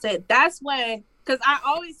like I said, that's when because I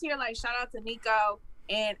always hear like shout out to Nico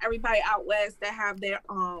and everybody out west that have their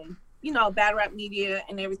battle rap media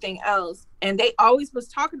and everything else. And they always was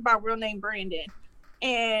talking about real name Brandon.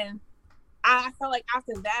 And I felt like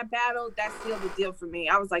after that battle, that sealed the deal for me.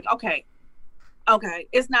 I was like, okay.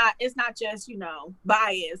 It's not just,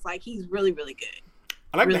 bias. Like he's really, really good.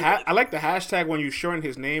 I like the hashtag when you shorten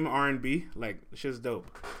his name R&B. Like shit's dope.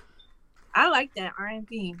 I like that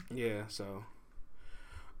R&B. Yeah, so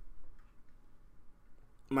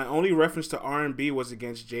my only reference to R&B was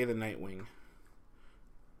against Jay the Nightwing.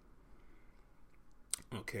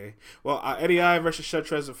 Okay. Well, Eddie I versus Chef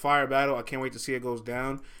Trez a fire battle. I can't wait to see it goes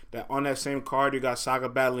down. That on that same card, you got Saga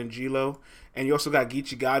battling G-Lo, and you also got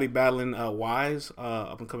Geechee Gotti battling Wise,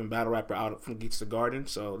 up and coming battle rapper out from Geets the Garden.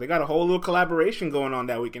 So they got a whole little collaboration going on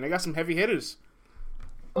that weekend. They got some heavy hitters.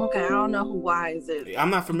 Okay, I don't know who Wise is. I'm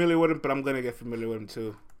not familiar with him, but I'm gonna get familiar with him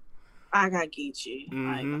too. I got Geechee.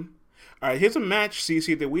 Mm-hmm. All right, here's a match,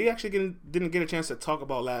 CC, that we actually didn't get a chance to talk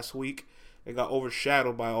about last week. It got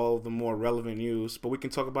overshadowed by all of the more relevant news, but we can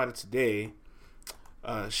talk about it today.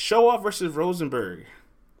 Show Off versus Rosenberg.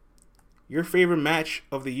 Your favorite match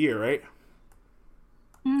of the year, right?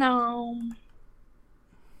 No,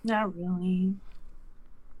 not really.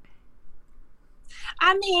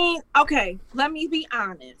 I mean, okay, let me be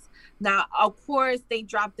honest. Now, of course, they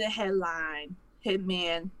dropped the headline,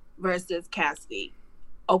 Hitman versus Cassidy.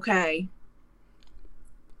 Okay.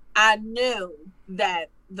 I knew that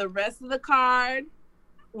the rest of the card,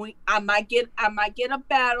 I might get a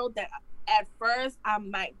battle that at first I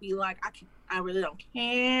might be like, I really don't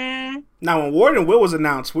care. Now, when Ward and Will was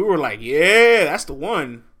announced, we were like, yeah, that's the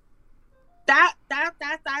one. That,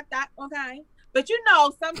 okay. But you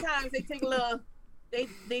know, sometimes they take a little, they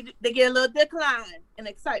get a little decline in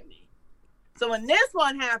excitement. So when this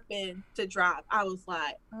one happened to drop, I was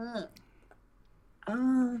like,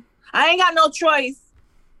 I ain't got no choice.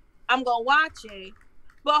 I'm going to watch it.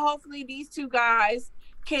 But hopefully these two guys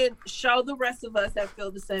can show the rest of us that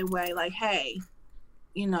feel the same way. Like, hey,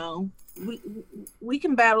 you know, we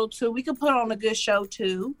can battle too. We can put on a good show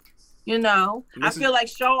too. You know, I feel like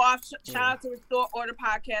Show Off, shout out to Restore Order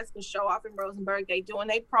Podcast with Show Off and Rosenberg. They doing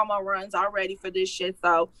their promo runs already for this shit.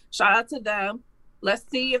 So shout out to them. Let's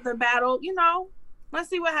see if the battle, you know, let's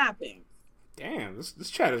see what happens. Damn, this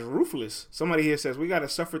chat is ruthless. Somebody here says, we got to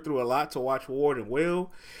suffer through a lot to watch Ward and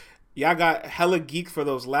Will. Y'all got hella geek for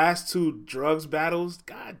those last two drugs battles.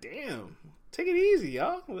 God damn. Take it easy,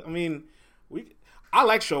 y'all. I mean, I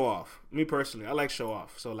like Show Off. Me personally, I like Show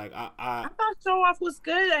Off. So like I thought Show Off was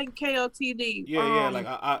good at KOTD. Yeah, like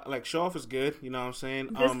I like Show Off is good. You know what I'm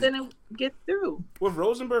saying? Just didn't get through. With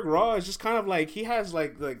Rosenberg Raw, it's just kind of like he has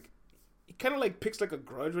like he kind of like picks like a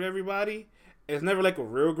grudge with everybody. And it's never like a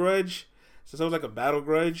real grudge. So it's always like a battle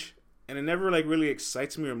grudge, and it never like really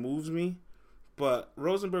excites me or moves me. But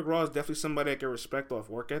Rosenberg Raw is definitely somebody I can respect off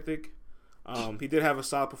work ethic. He did have a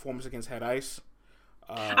solid performance against Head Ice.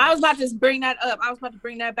 I was about to bring that up. I was about to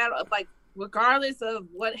bring that battle up. Like, regardless of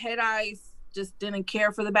what Head Ice just didn't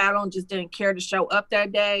care for the battle and just didn't care to show up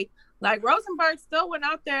that day, like Rosenberg still went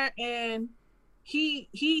out there and he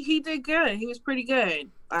did good. He was pretty good.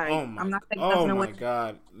 Like, I'm not thinking oh my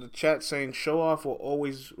god! The chat saying Show Off will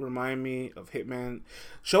always remind me of Hitman.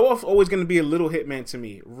 Show Off always going to be a little Hitman to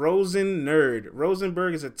me.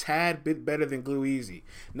 Rosenberg is a tad bit better than Glue Easy.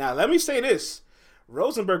 Now let me say this: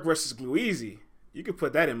 Rosenberg versus Glue Easy. You could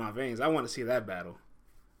put that in my veins. I want to see that battle.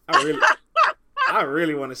 I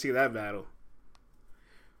really want to see that battle.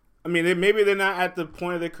 I mean, maybe they're not at the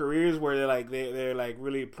point of their careers where they're like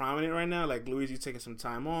really prominent right now. Like Luigi's taking some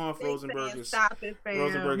time off. Rosenberg is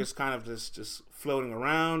kind of just floating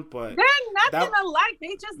around. But they're nothing alike.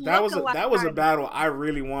 They just look alike. That was a battle I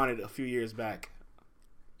really wanted a few years back.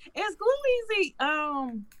 Is Glue Easy?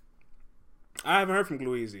 I haven't heard from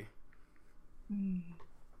Glue Easy.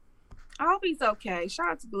 I hope he's okay. Shout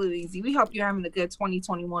out to Glue Easy. We hope you're having a good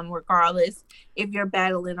 2021 regardless if you're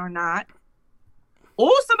battling or not.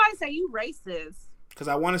 Oh, somebody say you racist. Because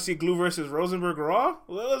I want to see Glue versus Rosenberg Raw?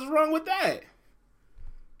 What's wrong with that?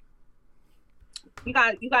 You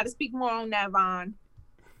got to speak more on that, Von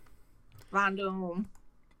Doom.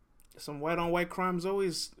 Some white on white crime is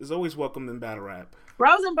always welcome in battle rap.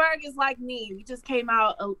 Rosenberg is like me. We just came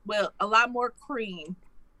out with a lot more cream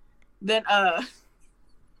than coffee.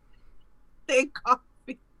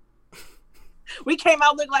 We came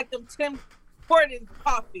out looking like them Tim Hortons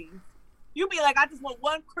coffees. You be like, I just want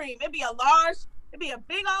one cream. It'd be a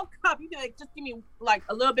big old cup. You be like, just give me like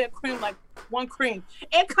a little bit of cream, like one cream.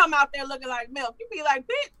 It come out there looking like milk. You be like,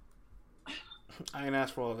 bitch. I ain't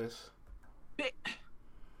asked for all this. Bitch.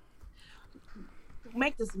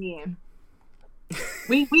 Make this again.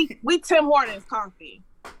 we Tim Hortons coffee.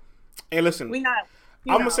 Hey, listen. We not.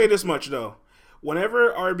 I'm gonna say this much though.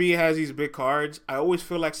 Whenever RB has these big cards, I always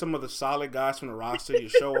feel like some of the solid guys from the roster, your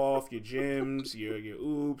Show Off, your Gyms, your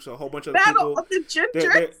Oops, a whole bunch of Battle people. Of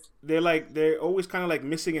the they're always kind of like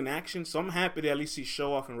missing in action. So I'm happy to at least see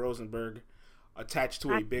Show Off and Rosenberg attached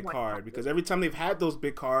to a big card, because every time they've had those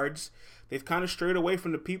big cards, they've kind of strayed away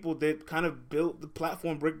from the people that kind of built the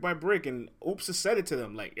platform brick by brick. And Oops has said it to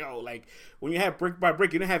them, like, yo, like when you have brick by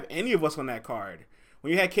brick, you didn't have any of us on that card.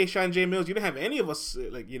 When you had K-Shine J Mills, you didn't have any of us,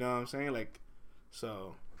 like, you know what I'm saying, like.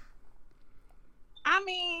 So, I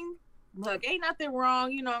mean, look, ain't nothing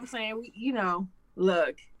wrong. You know what I'm saying?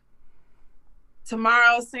 Look,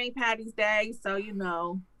 tomorrow's St. Patty's Day,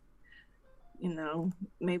 so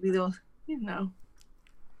maybe they'll,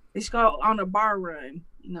 they should go on a bar run,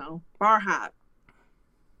 bar hop.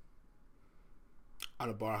 On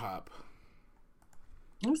a bar hop.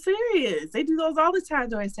 I'm serious. They do those all the time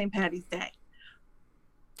during St. Patty's Day.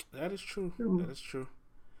 That is true. That is true.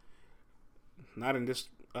 Not in this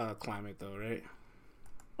climate, though, right?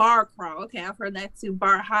 Bar crawl. Okay, I've heard that too.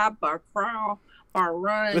 Bar hop, bar crawl, bar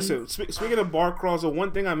run. Listen, speaking of bar crawls, the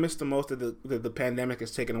one thing I missed the most that the pandemic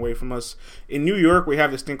has taken away from us, in New York, we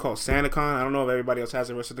have this thing called SantaCon. I don't know if everybody else has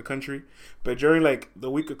the rest of the country, but during, like, the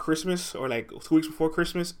week of Christmas or, like, 2 weeks before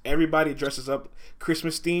Christmas, everybody dresses up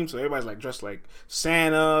Christmas themed. So everybody's, like, dressed like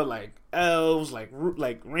Santa, like elves, like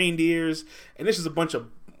reindeers. And this is a bunch of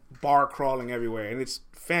bar crawling everywhere, and it's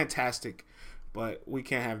fantastic. But we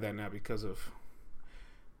can't have that now because of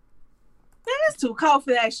It's too cold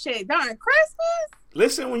for that shit. Darn Christmas.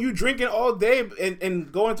 Listen, when you drinking all day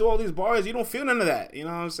and going to all these bars, you don't feel none of that. You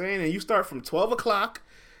know what I'm saying? And you start from 12 o'clock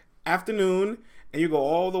afternoon, and you go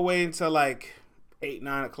all the way until like 8,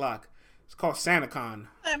 9 o'clock. It's called SantaCon.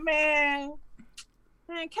 Man,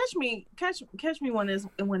 catch me when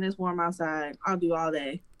it's warm outside. I'll do all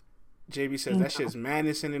day. JB says that shit's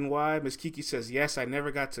madness in NY. Miss Kiki says yes, I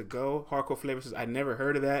never got to go. Hardcore Flavor says I never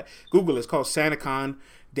heard of that. Google it's called SantaCon.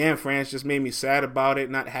 Damn, France just made me sad about it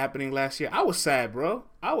not happening last year. I was sad, bro.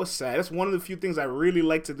 I was sad. That's one of the few things I really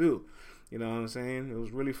like to do. You know what I'm saying? It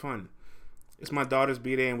was really fun. It's my daughter's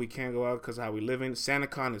b-day and we can't go out because of how we live in.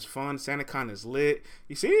 SantaCon is fun. SantaCon is lit.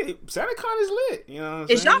 You see, SantaCon is lit. You know what I'm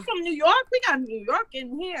saying? Is y'all from New York? We got New York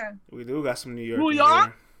in here. We do got some New York. New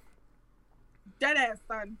York? Dead ass,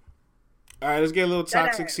 son. All right, let's get a little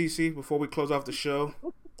toxic, CC, before we close off the show.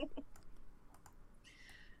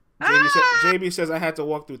 JB says I had to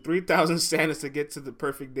walk through 3,000 Santas to get to the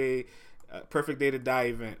perfect day to die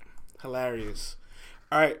event. Hilarious.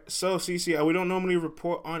 All right, so CC, we don't normally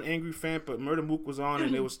report on Angry Fan, but Murder Mook was on,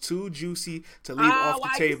 and it was too juicy to leave off the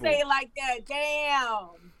table. Why you say it like that?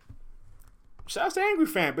 Damn. Shout out to Angry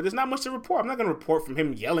Fan, but there's not much to report. I'm not going to report from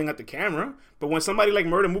him yelling at the camera. But when somebody like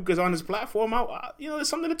Murder Mook is on his platform, there's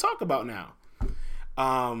something to talk about now.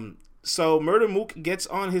 So Murder Mook gets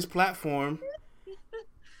on his platform,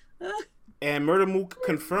 and Murder Mook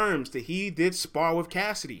confirms that he did spar with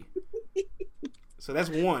Cassidy. So that's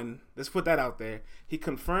one. Let's put that out there. He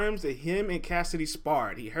confirms that him and Cassidy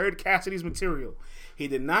sparred. He heard Cassidy's material. He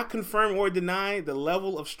did not confirm or deny the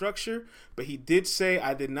level of structure, but he did say,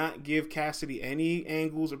 I did not give Cassidy any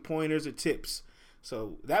angles or pointers or tips.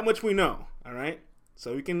 So that much we know, all right?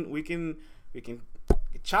 So we can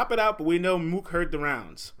chop it out, but we know Mook heard the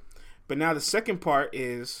rounds. But now the second part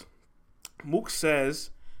is Mook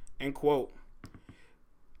says, and quote,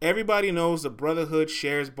 everybody knows the Brotherhood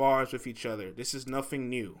shares bars with each other. This is nothing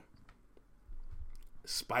new.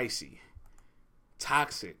 Spicy.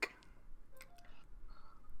 Toxic.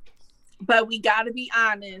 But we gotta be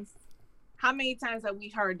honest. How many times have we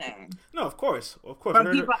heard that? No, of course.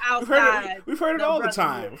 From people outside. We've heard it all the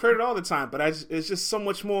time. We've heard it all the time. But it's just so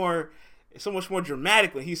much more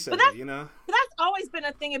dramatic when he said it, you know? But that's always been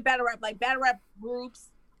a thing in battle rap. Like battle rap groups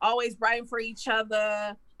always writing for each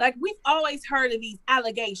other. Like we've always heard of these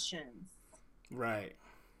allegations. Right.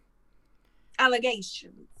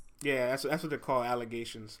 Allegations. Yeah, that's what they're called,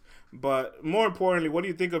 allegations. But more importantly, what do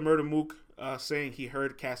you think of Murder Mook saying he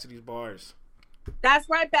heard Cassidy's bars? That's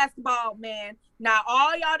right, basketball man. Now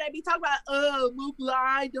all y'all that be talking about Mook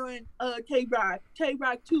lied during K-Rock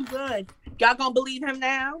 2-1. Y'all gonna believe him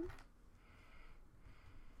now?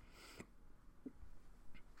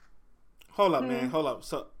 Hold up, man. Hold up.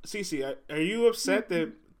 So, Cece, are you upset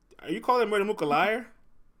that... Are you calling Murder Mook a liar?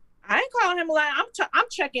 I ain't calling him a liar. I'm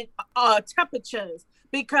checking temperatures.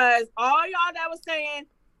 Because all y'all that was saying,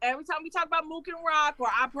 every time we talk about Mook and Rock, or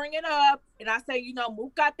I bring it up, and I say,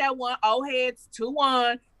 Mook got that one, heads,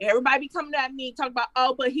 2-1. Everybody be coming at me, talking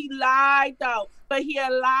about, but he lied, though. But he a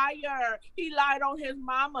liar. He lied on his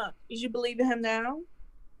mama. Is you believing him now?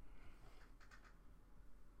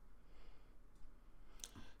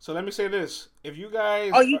 So let me say this: if you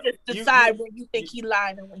guys, you just decide when you think he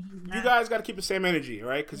lied and when he's not. You guys got to keep the same energy,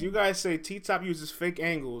 right? Because you guys say T-Top uses fake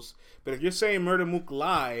angles, but if you're saying Murder Mook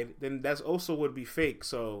lied, then that's also would be fake.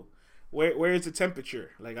 So where is the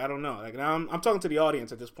temperature? Like I don't know. Like now I'm talking to the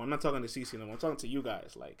audience at this point. I'm not talking to CC no more. I'm talking to you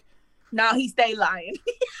guys. Like now he stay lying.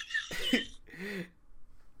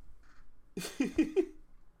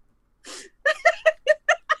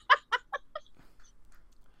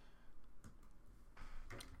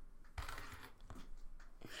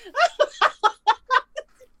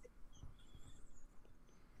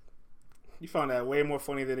 You found that way more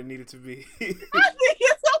funny than it needed to be. I think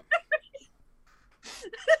it's so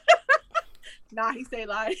Nah, he say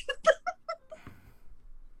lying.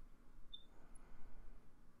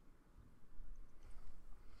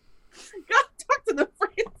 Go talk to the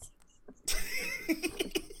friends.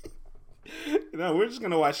 No, we're just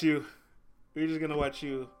gonna watch you. We're just gonna watch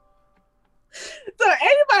you. So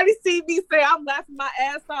anybody see me say I'm laughing my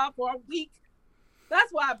ass off for a week,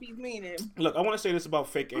 that's why I be meaning. Look, I want to say this about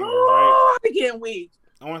fake angles, right? I'm getting weak.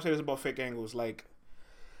 I want to say this about fake angles. Like,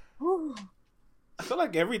 I feel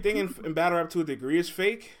like everything in battle rap to a degree is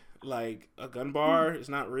fake. Like, a gun bar is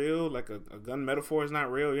not real. Like, a gun metaphor is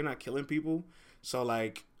not real. You're not killing people. So,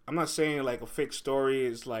 like, I'm not saying, like, a fake story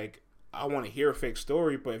is, like, I want to hear a fake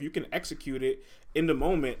story. But if you can execute it in the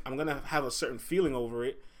moment, I'm going to have a certain feeling over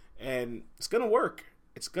it. And it's going to work.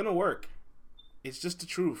 It's going to work. It's just the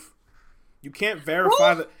truth. You can't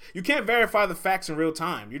verify the facts in real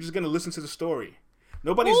time. You're just gonna listen to the story.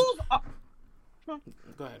 Nobody's. Go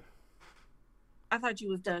ahead. I thought you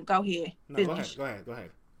was done. Go ahead. No, go ahead.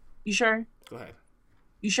 You sure? Go ahead.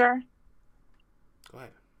 You sure? Go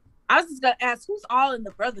ahead. I was just gonna ask, who's all in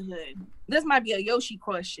the Brotherhood? This might be a Yoshi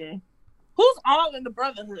question. Who's all in the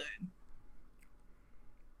Brotherhood?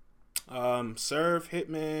 Surf,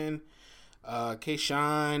 Hitman,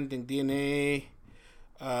 K-Shine, then DNA.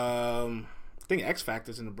 I think X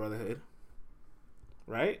Factor's in the Brotherhood.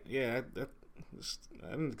 Right? Yeah, I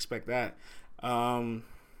didn't expect that. John.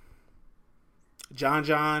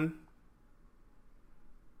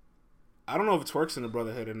 I don't know if Twerk's in the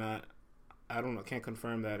Brotherhood or not. I don't know. Can't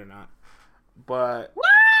confirm that or not. But what?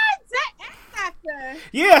 That X Factor?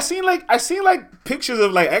 Yeah, I seen like pictures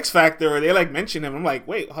of like X Factor where they like mention him. I'm like,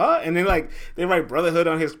 wait, huh? And then like they write Brotherhood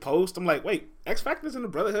on his post. I'm like, wait, X Factor's in the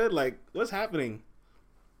Brotherhood? Like, what's happening?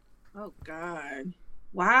 Oh God!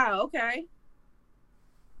 Wow. Okay.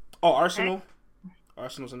 Oh, Arsenal.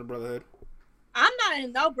 Arsenal's in the Brotherhood. I'm not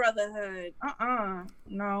in no Brotherhood.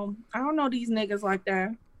 No, I don't know these niggas like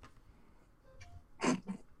that. I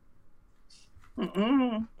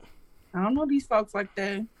don't know these folks like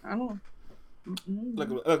that. I don't.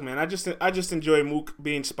 Look, man. I just enjoy Mook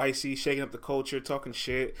being spicy, shaking up the culture, talking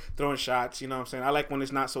shit, throwing shots. You know what I'm saying? I like when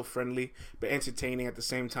it's not so friendly but entertaining at the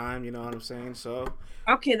same time. You know what I'm saying? So.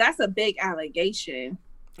 Okay, that's a big allegation.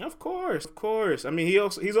 Of course. I mean,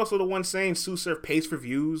 he's also the one saying Sue Surf pays for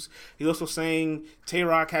views. He's also saying Tay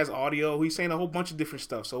Rock has audio. He's saying a whole bunch of different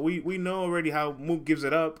stuff. So we know already how Mook gives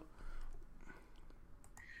it up.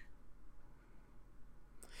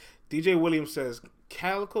 DJ Williams says,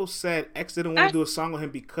 Calico said X didn't want to do a song with him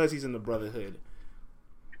because he's in the Brotherhood.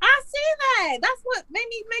 I see that. That's what made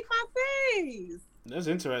me make my face. That's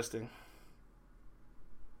interesting.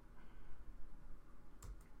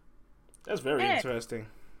 That's very interesting.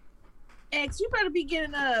 X, you better be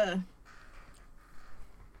getting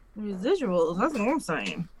residuals. That's what I'm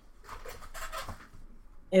saying.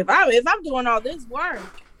 If I'm doing all this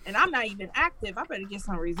work and I'm not even active, I better get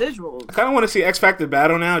some residuals. I kind of want to see X Factor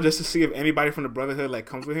battle now, just to see if anybody from the Brotherhood like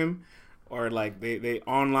comes with him, or like they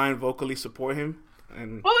online vocally support him.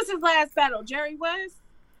 And what was his last battle? Jerry West?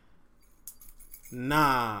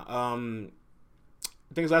 Nah, I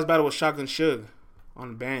think his last battle was Shotgun Suge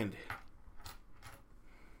on Band.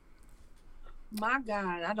 My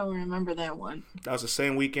God, I don't remember that one. That was the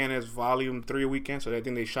same weekend as Volume 3 weekend, so I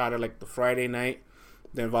think they shot it like the Friday night.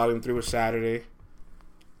 Then Volume 3 was Saturday.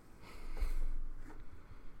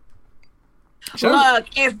 Look,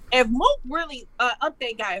 if Mook really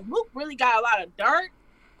update guy, if Mook really got a lot of dirt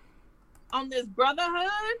on this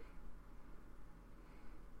Brotherhood,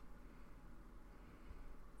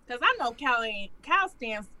 because I know Cal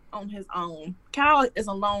stands on his own. Cal is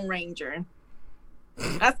a Lone Ranger.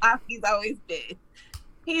 That's how he's always been.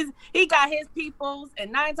 He got his peoples,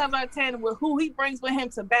 and 9 times out of 10, with who he brings with him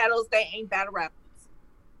to battles, they ain't battle rappers.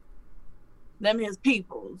 Them his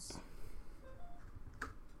peoples.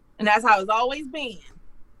 And that's how it's always been.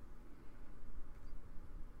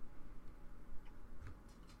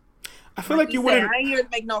 I feel like you wouldn't. I ain't here to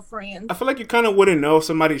make no friends. I feel like you kind of wouldn't know if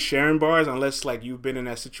somebody's sharing bars unless like you've been in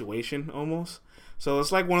that situation almost. So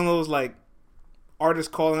it's like one of those like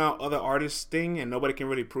artists calling out other artists thing, and nobody can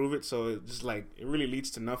really prove it. So it just like it really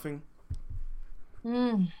leads to nothing.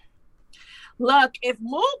 Look, if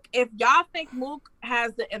y'all think Mook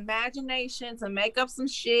has the imagination to make up some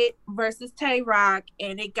shit versus Tay Rock,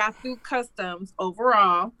 and it got through customs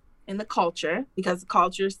overall in the culture, because the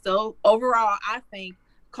culture still overall, I think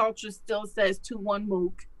culture still says 2-1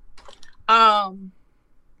 Mook.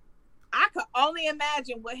 I could only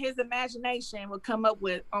imagine what his imagination would come up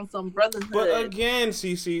with on some Brotherhood. But again,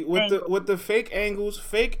 CC, with the fake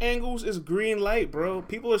angles is green light, bro.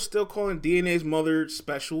 People are still calling DNA's mother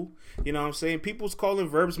special. You know what I'm saying? People's calling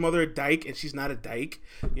Verb's mother a dyke, and she's not a dyke.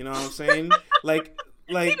 You know what I'm saying? like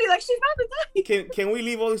he'd be like, she's not a dyke. Can we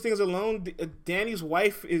leave all these things alone? Danny's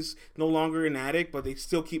wife is no longer an addict, but they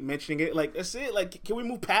still keep mentioning it. Like, that's it. Like, can we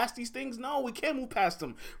move past these things? No, we can't move past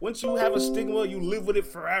them. Once you have a stigma, you live with it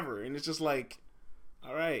forever. And it's just like,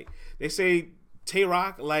 all right. They say Tay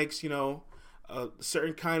Rock likes, a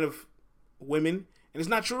certain kind of women, and it's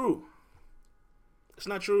not true. It's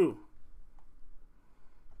not true.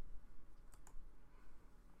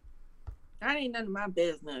 That ain't none of my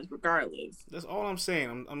business, regardless. That's all I'm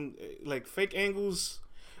saying. I'm like fake angles.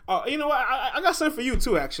 You know what? I got something for you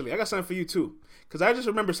too. Actually, I got something for you too. Because I just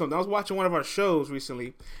remember something. I was watching one of our shows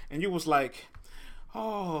recently, and you was like,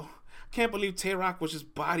 "Oh, I can't believe Tay Rock was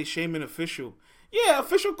just body shaming official." Yeah,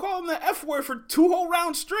 official called him the F word for 2 whole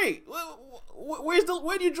rounds straight.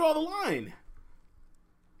 Where do you draw the line?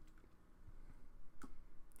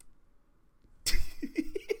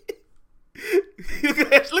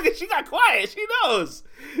 Look at she got quiet. She knows.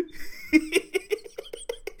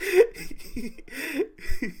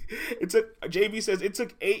 JB says it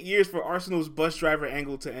took 8 years for Arsenal's bus driver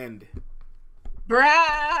angle to end.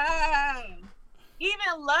 Bruh.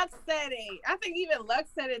 Even Lux said it. I think even Lux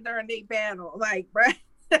said it during the battle. Like, bruh,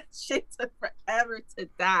 that shit took forever to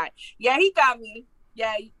die. Yeah, he got me.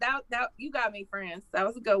 Yeah, that you got me, friends. That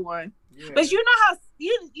was a good one. Yeah. But you know how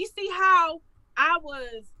you see how I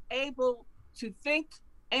was able to think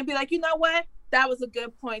and be like, you know what? That was a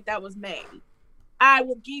good point that was made. I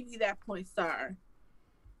will give you that point, sir.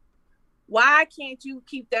 Why can't you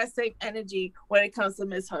keep that same energy when it comes to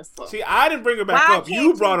Miss Hustle? See, I didn't bring her back up.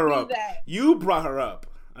 You brought her up. You brought her up.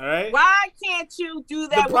 All right. Why can't you do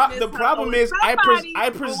that? The problem is, I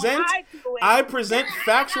present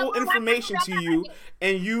factual information to you,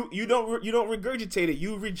 and you don't regurgitate it.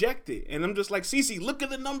 You reject it, and I'm just like, Cece, look at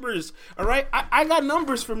the numbers. All right, I got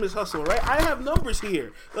numbers from Miss Hustle. Right, I have numbers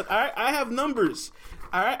here. Look, all right, I have numbers.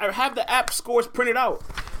 All right, I have the app scores printed out.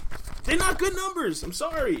 They're not good numbers. I'm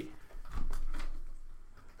sorry.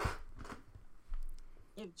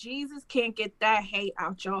 If Jesus can't get that hate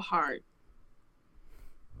out your heart,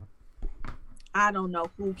 I don't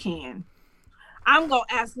know who can. I'm going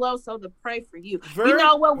to ask Loso to pray for you. You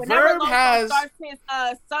know what? Whenever Loso starts his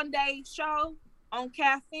Sunday show on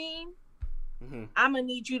Caffeine, I'm going to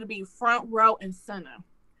need you to be front row and center.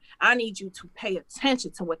 I need you to pay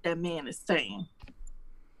attention to what that man is saying.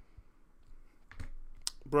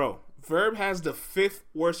 Bro, Verb has the 5th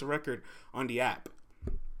worst record on the app.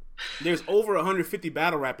 There's over 150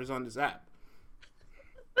 battle rappers on this app.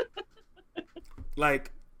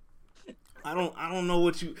 Like, I don't know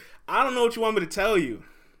what you want me to tell you.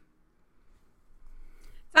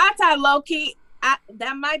 Tata low-key,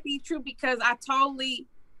 that might be true because I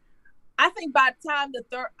think by the time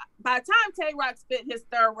Tay Rock spit his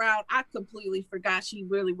 3rd round, I completely forgot she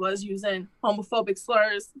really was using homophobic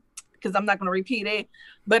slurs because I'm not going to repeat it.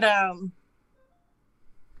 But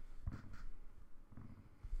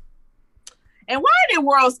and why did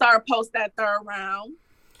World Star post that 3rd round?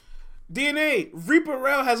 DNA, Reaper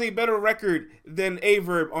Rail has a better record than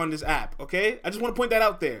Averb on this app, okay? I just want to point that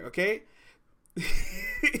out there, okay?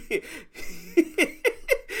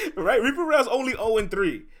 Right? Reaper Rail's only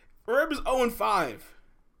 0-3. Verb is 0-5.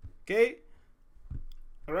 Okay?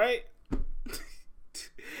 Alright?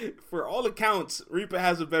 For all accounts, Reaper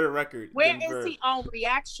has a better record. Where is he on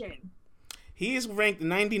reaction? He is ranked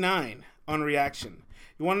 99 on reaction.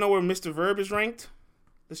 You want to know where Mr. Verb is ranked?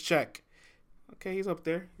 Let's check. Okay, he's up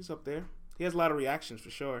there. He has a lot of reactions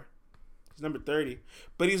for sure. He's number 30.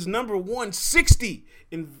 But he's number 160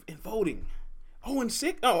 in voting.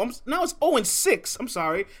 0-6? Oh, now it's 0-6. I'm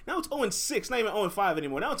sorry. Now it's 0-6. Not even 0-5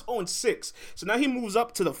 anymore. Now it's 0-6. So now he moves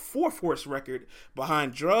up to the 4th worst record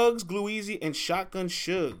behind Drugs, Gluezy, and Shotgun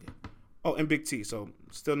Suge. Oh, and Big T. So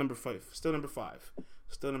still number 5. Still number 5.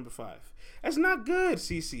 That's not good,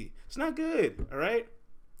 CC. It's not good. All right?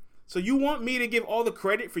 So you want me to give all the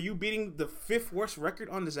credit for you beating the 5th worst record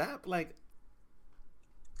on this app? Like,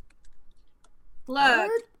 look.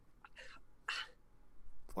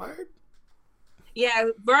 Word? Yeah,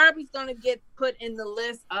 Verb is going to get put in the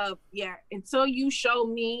list of, until you show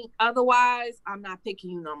me otherwise, I'm not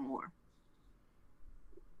picking you no more.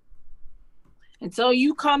 Until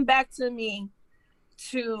you come back to me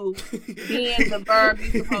to being the Verb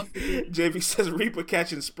you're supposed to be. JB says Reaper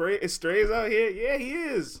catching strays out here. Yeah, he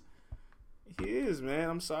is. He is, man.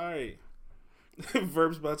 I'm sorry.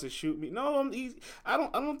 Verb's about to shoot me. No,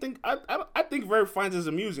 I think Verb finds this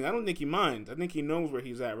amusing. I don't think he minds. I think he knows where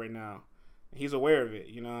he's at right now. He's aware of it.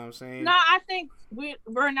 You know what I'm saying? No, I think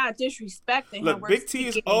we're not disrespecting him. Look, Big T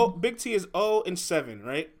is 0-7,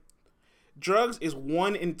 right? Drugs is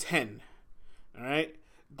 1-10. All right.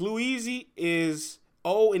 Gluezy is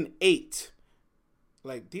 0-8.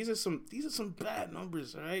 Like, these are some bad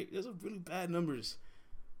numbers, all right? Those are really bad numbers.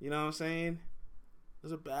 You know what I'm saying?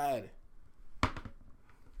 Those are bad.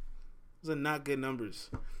 Those are not good numbers.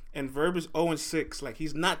 And Verb is 0-6. Like,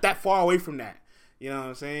 he's not that far away from that. You know what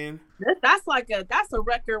I'm saying? That's a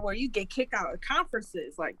record where you get kicked out of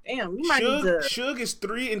conferences. Like, damn, you might need to. Suge is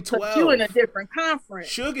 3-12. Put you in a different conference.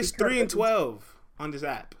 Suge is 3-12 on this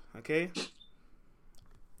app. Okay.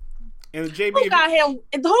 And JB, who got him?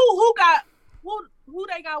 Who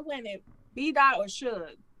they got winning? B-Dot or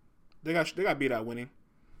Suge? They got B-Dot winning.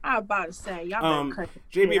 I was about to say, y'all better cut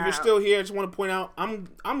JB, if you're still here, I just want to point out,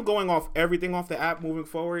 I'm going off everything off the app moving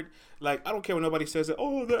forward. Like, I don't care when nobody says that,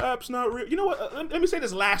 oh, the app's not real. You know what? Let me say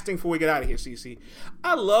this last thing before we get out of here, CC.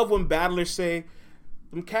 I love when battlers say,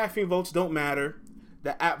 them caffeine votes don't matter,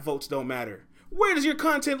 the app votes don't matter. Where does your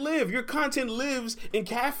content live? Your content lives in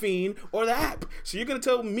caffeine or the app. So you're going to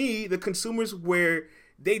tell me, the consumers, where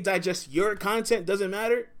they digest your content doesn't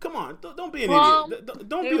matter? Come on, don't be an idiot. Don't be a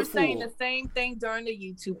fool. They were saying the same thing during the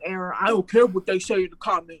YouTube era. I don't care what they say in the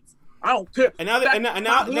comments. I don't care. And now they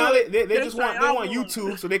just want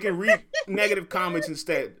YouTube so they can read negative comments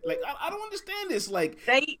instead. Like, I don't understand this. Like,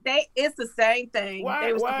 it's the same thing.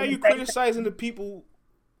 Why are you criticizing the people?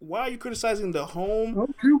 Why are you criticizing the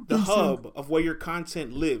home, the hub of where your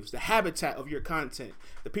content lives, the habitat of your content,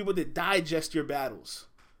 the people that digest your battles?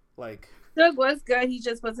 Like, Doug was good. He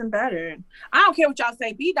just wasn't better. I don't care what y'all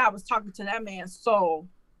say. B-Dot was talking to that man's soul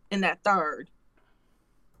in that third.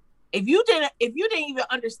 If you didn't even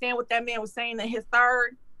understand what that man was saying in his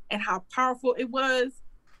third and how powerful it was,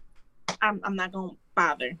 I'm not gonna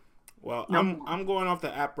bother. Well, no. I'm going off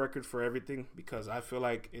the app record for everything because I feel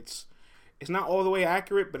like it's not all the way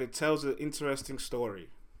accurate, but it tells an interesting story.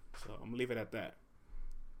 So I'm gonna leave it at that.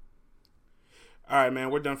 All right, man,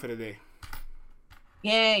 we're done for today.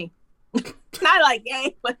 Yay. Not like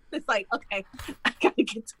yay, but it's like, okay, I gotta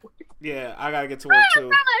get to work. Yeah, I gotta get to work too.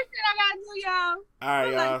 Shit I gotta do, y'all. All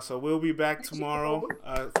right, y'all. So we'll be back tomorrow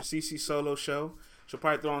for CC solo show. She'll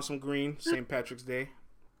probably throw on some green. St. Patrick's Day.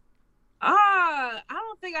 I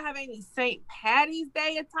don't think I have any St. Patty's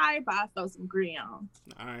Day attire, but I'll throw some green on.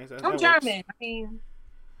 All right, I'm German. I mean,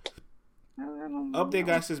 update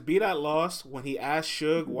guy says B-Dot lost when he asked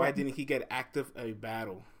Suge why didn't he get active a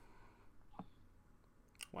battle.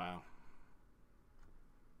 Wow.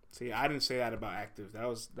 See, I didn't say that about active. That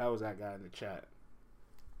was that guy in the chat.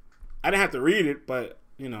 I didn't have to read it, but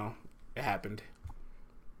you know, it happened.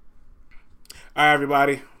 All right,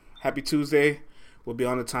 everybody. Happy Tuesday. We'll be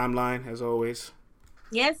on the timeline as always.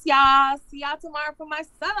 Yes, y'all. See y'all tomorrow for my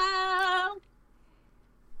solo.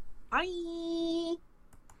 Bye.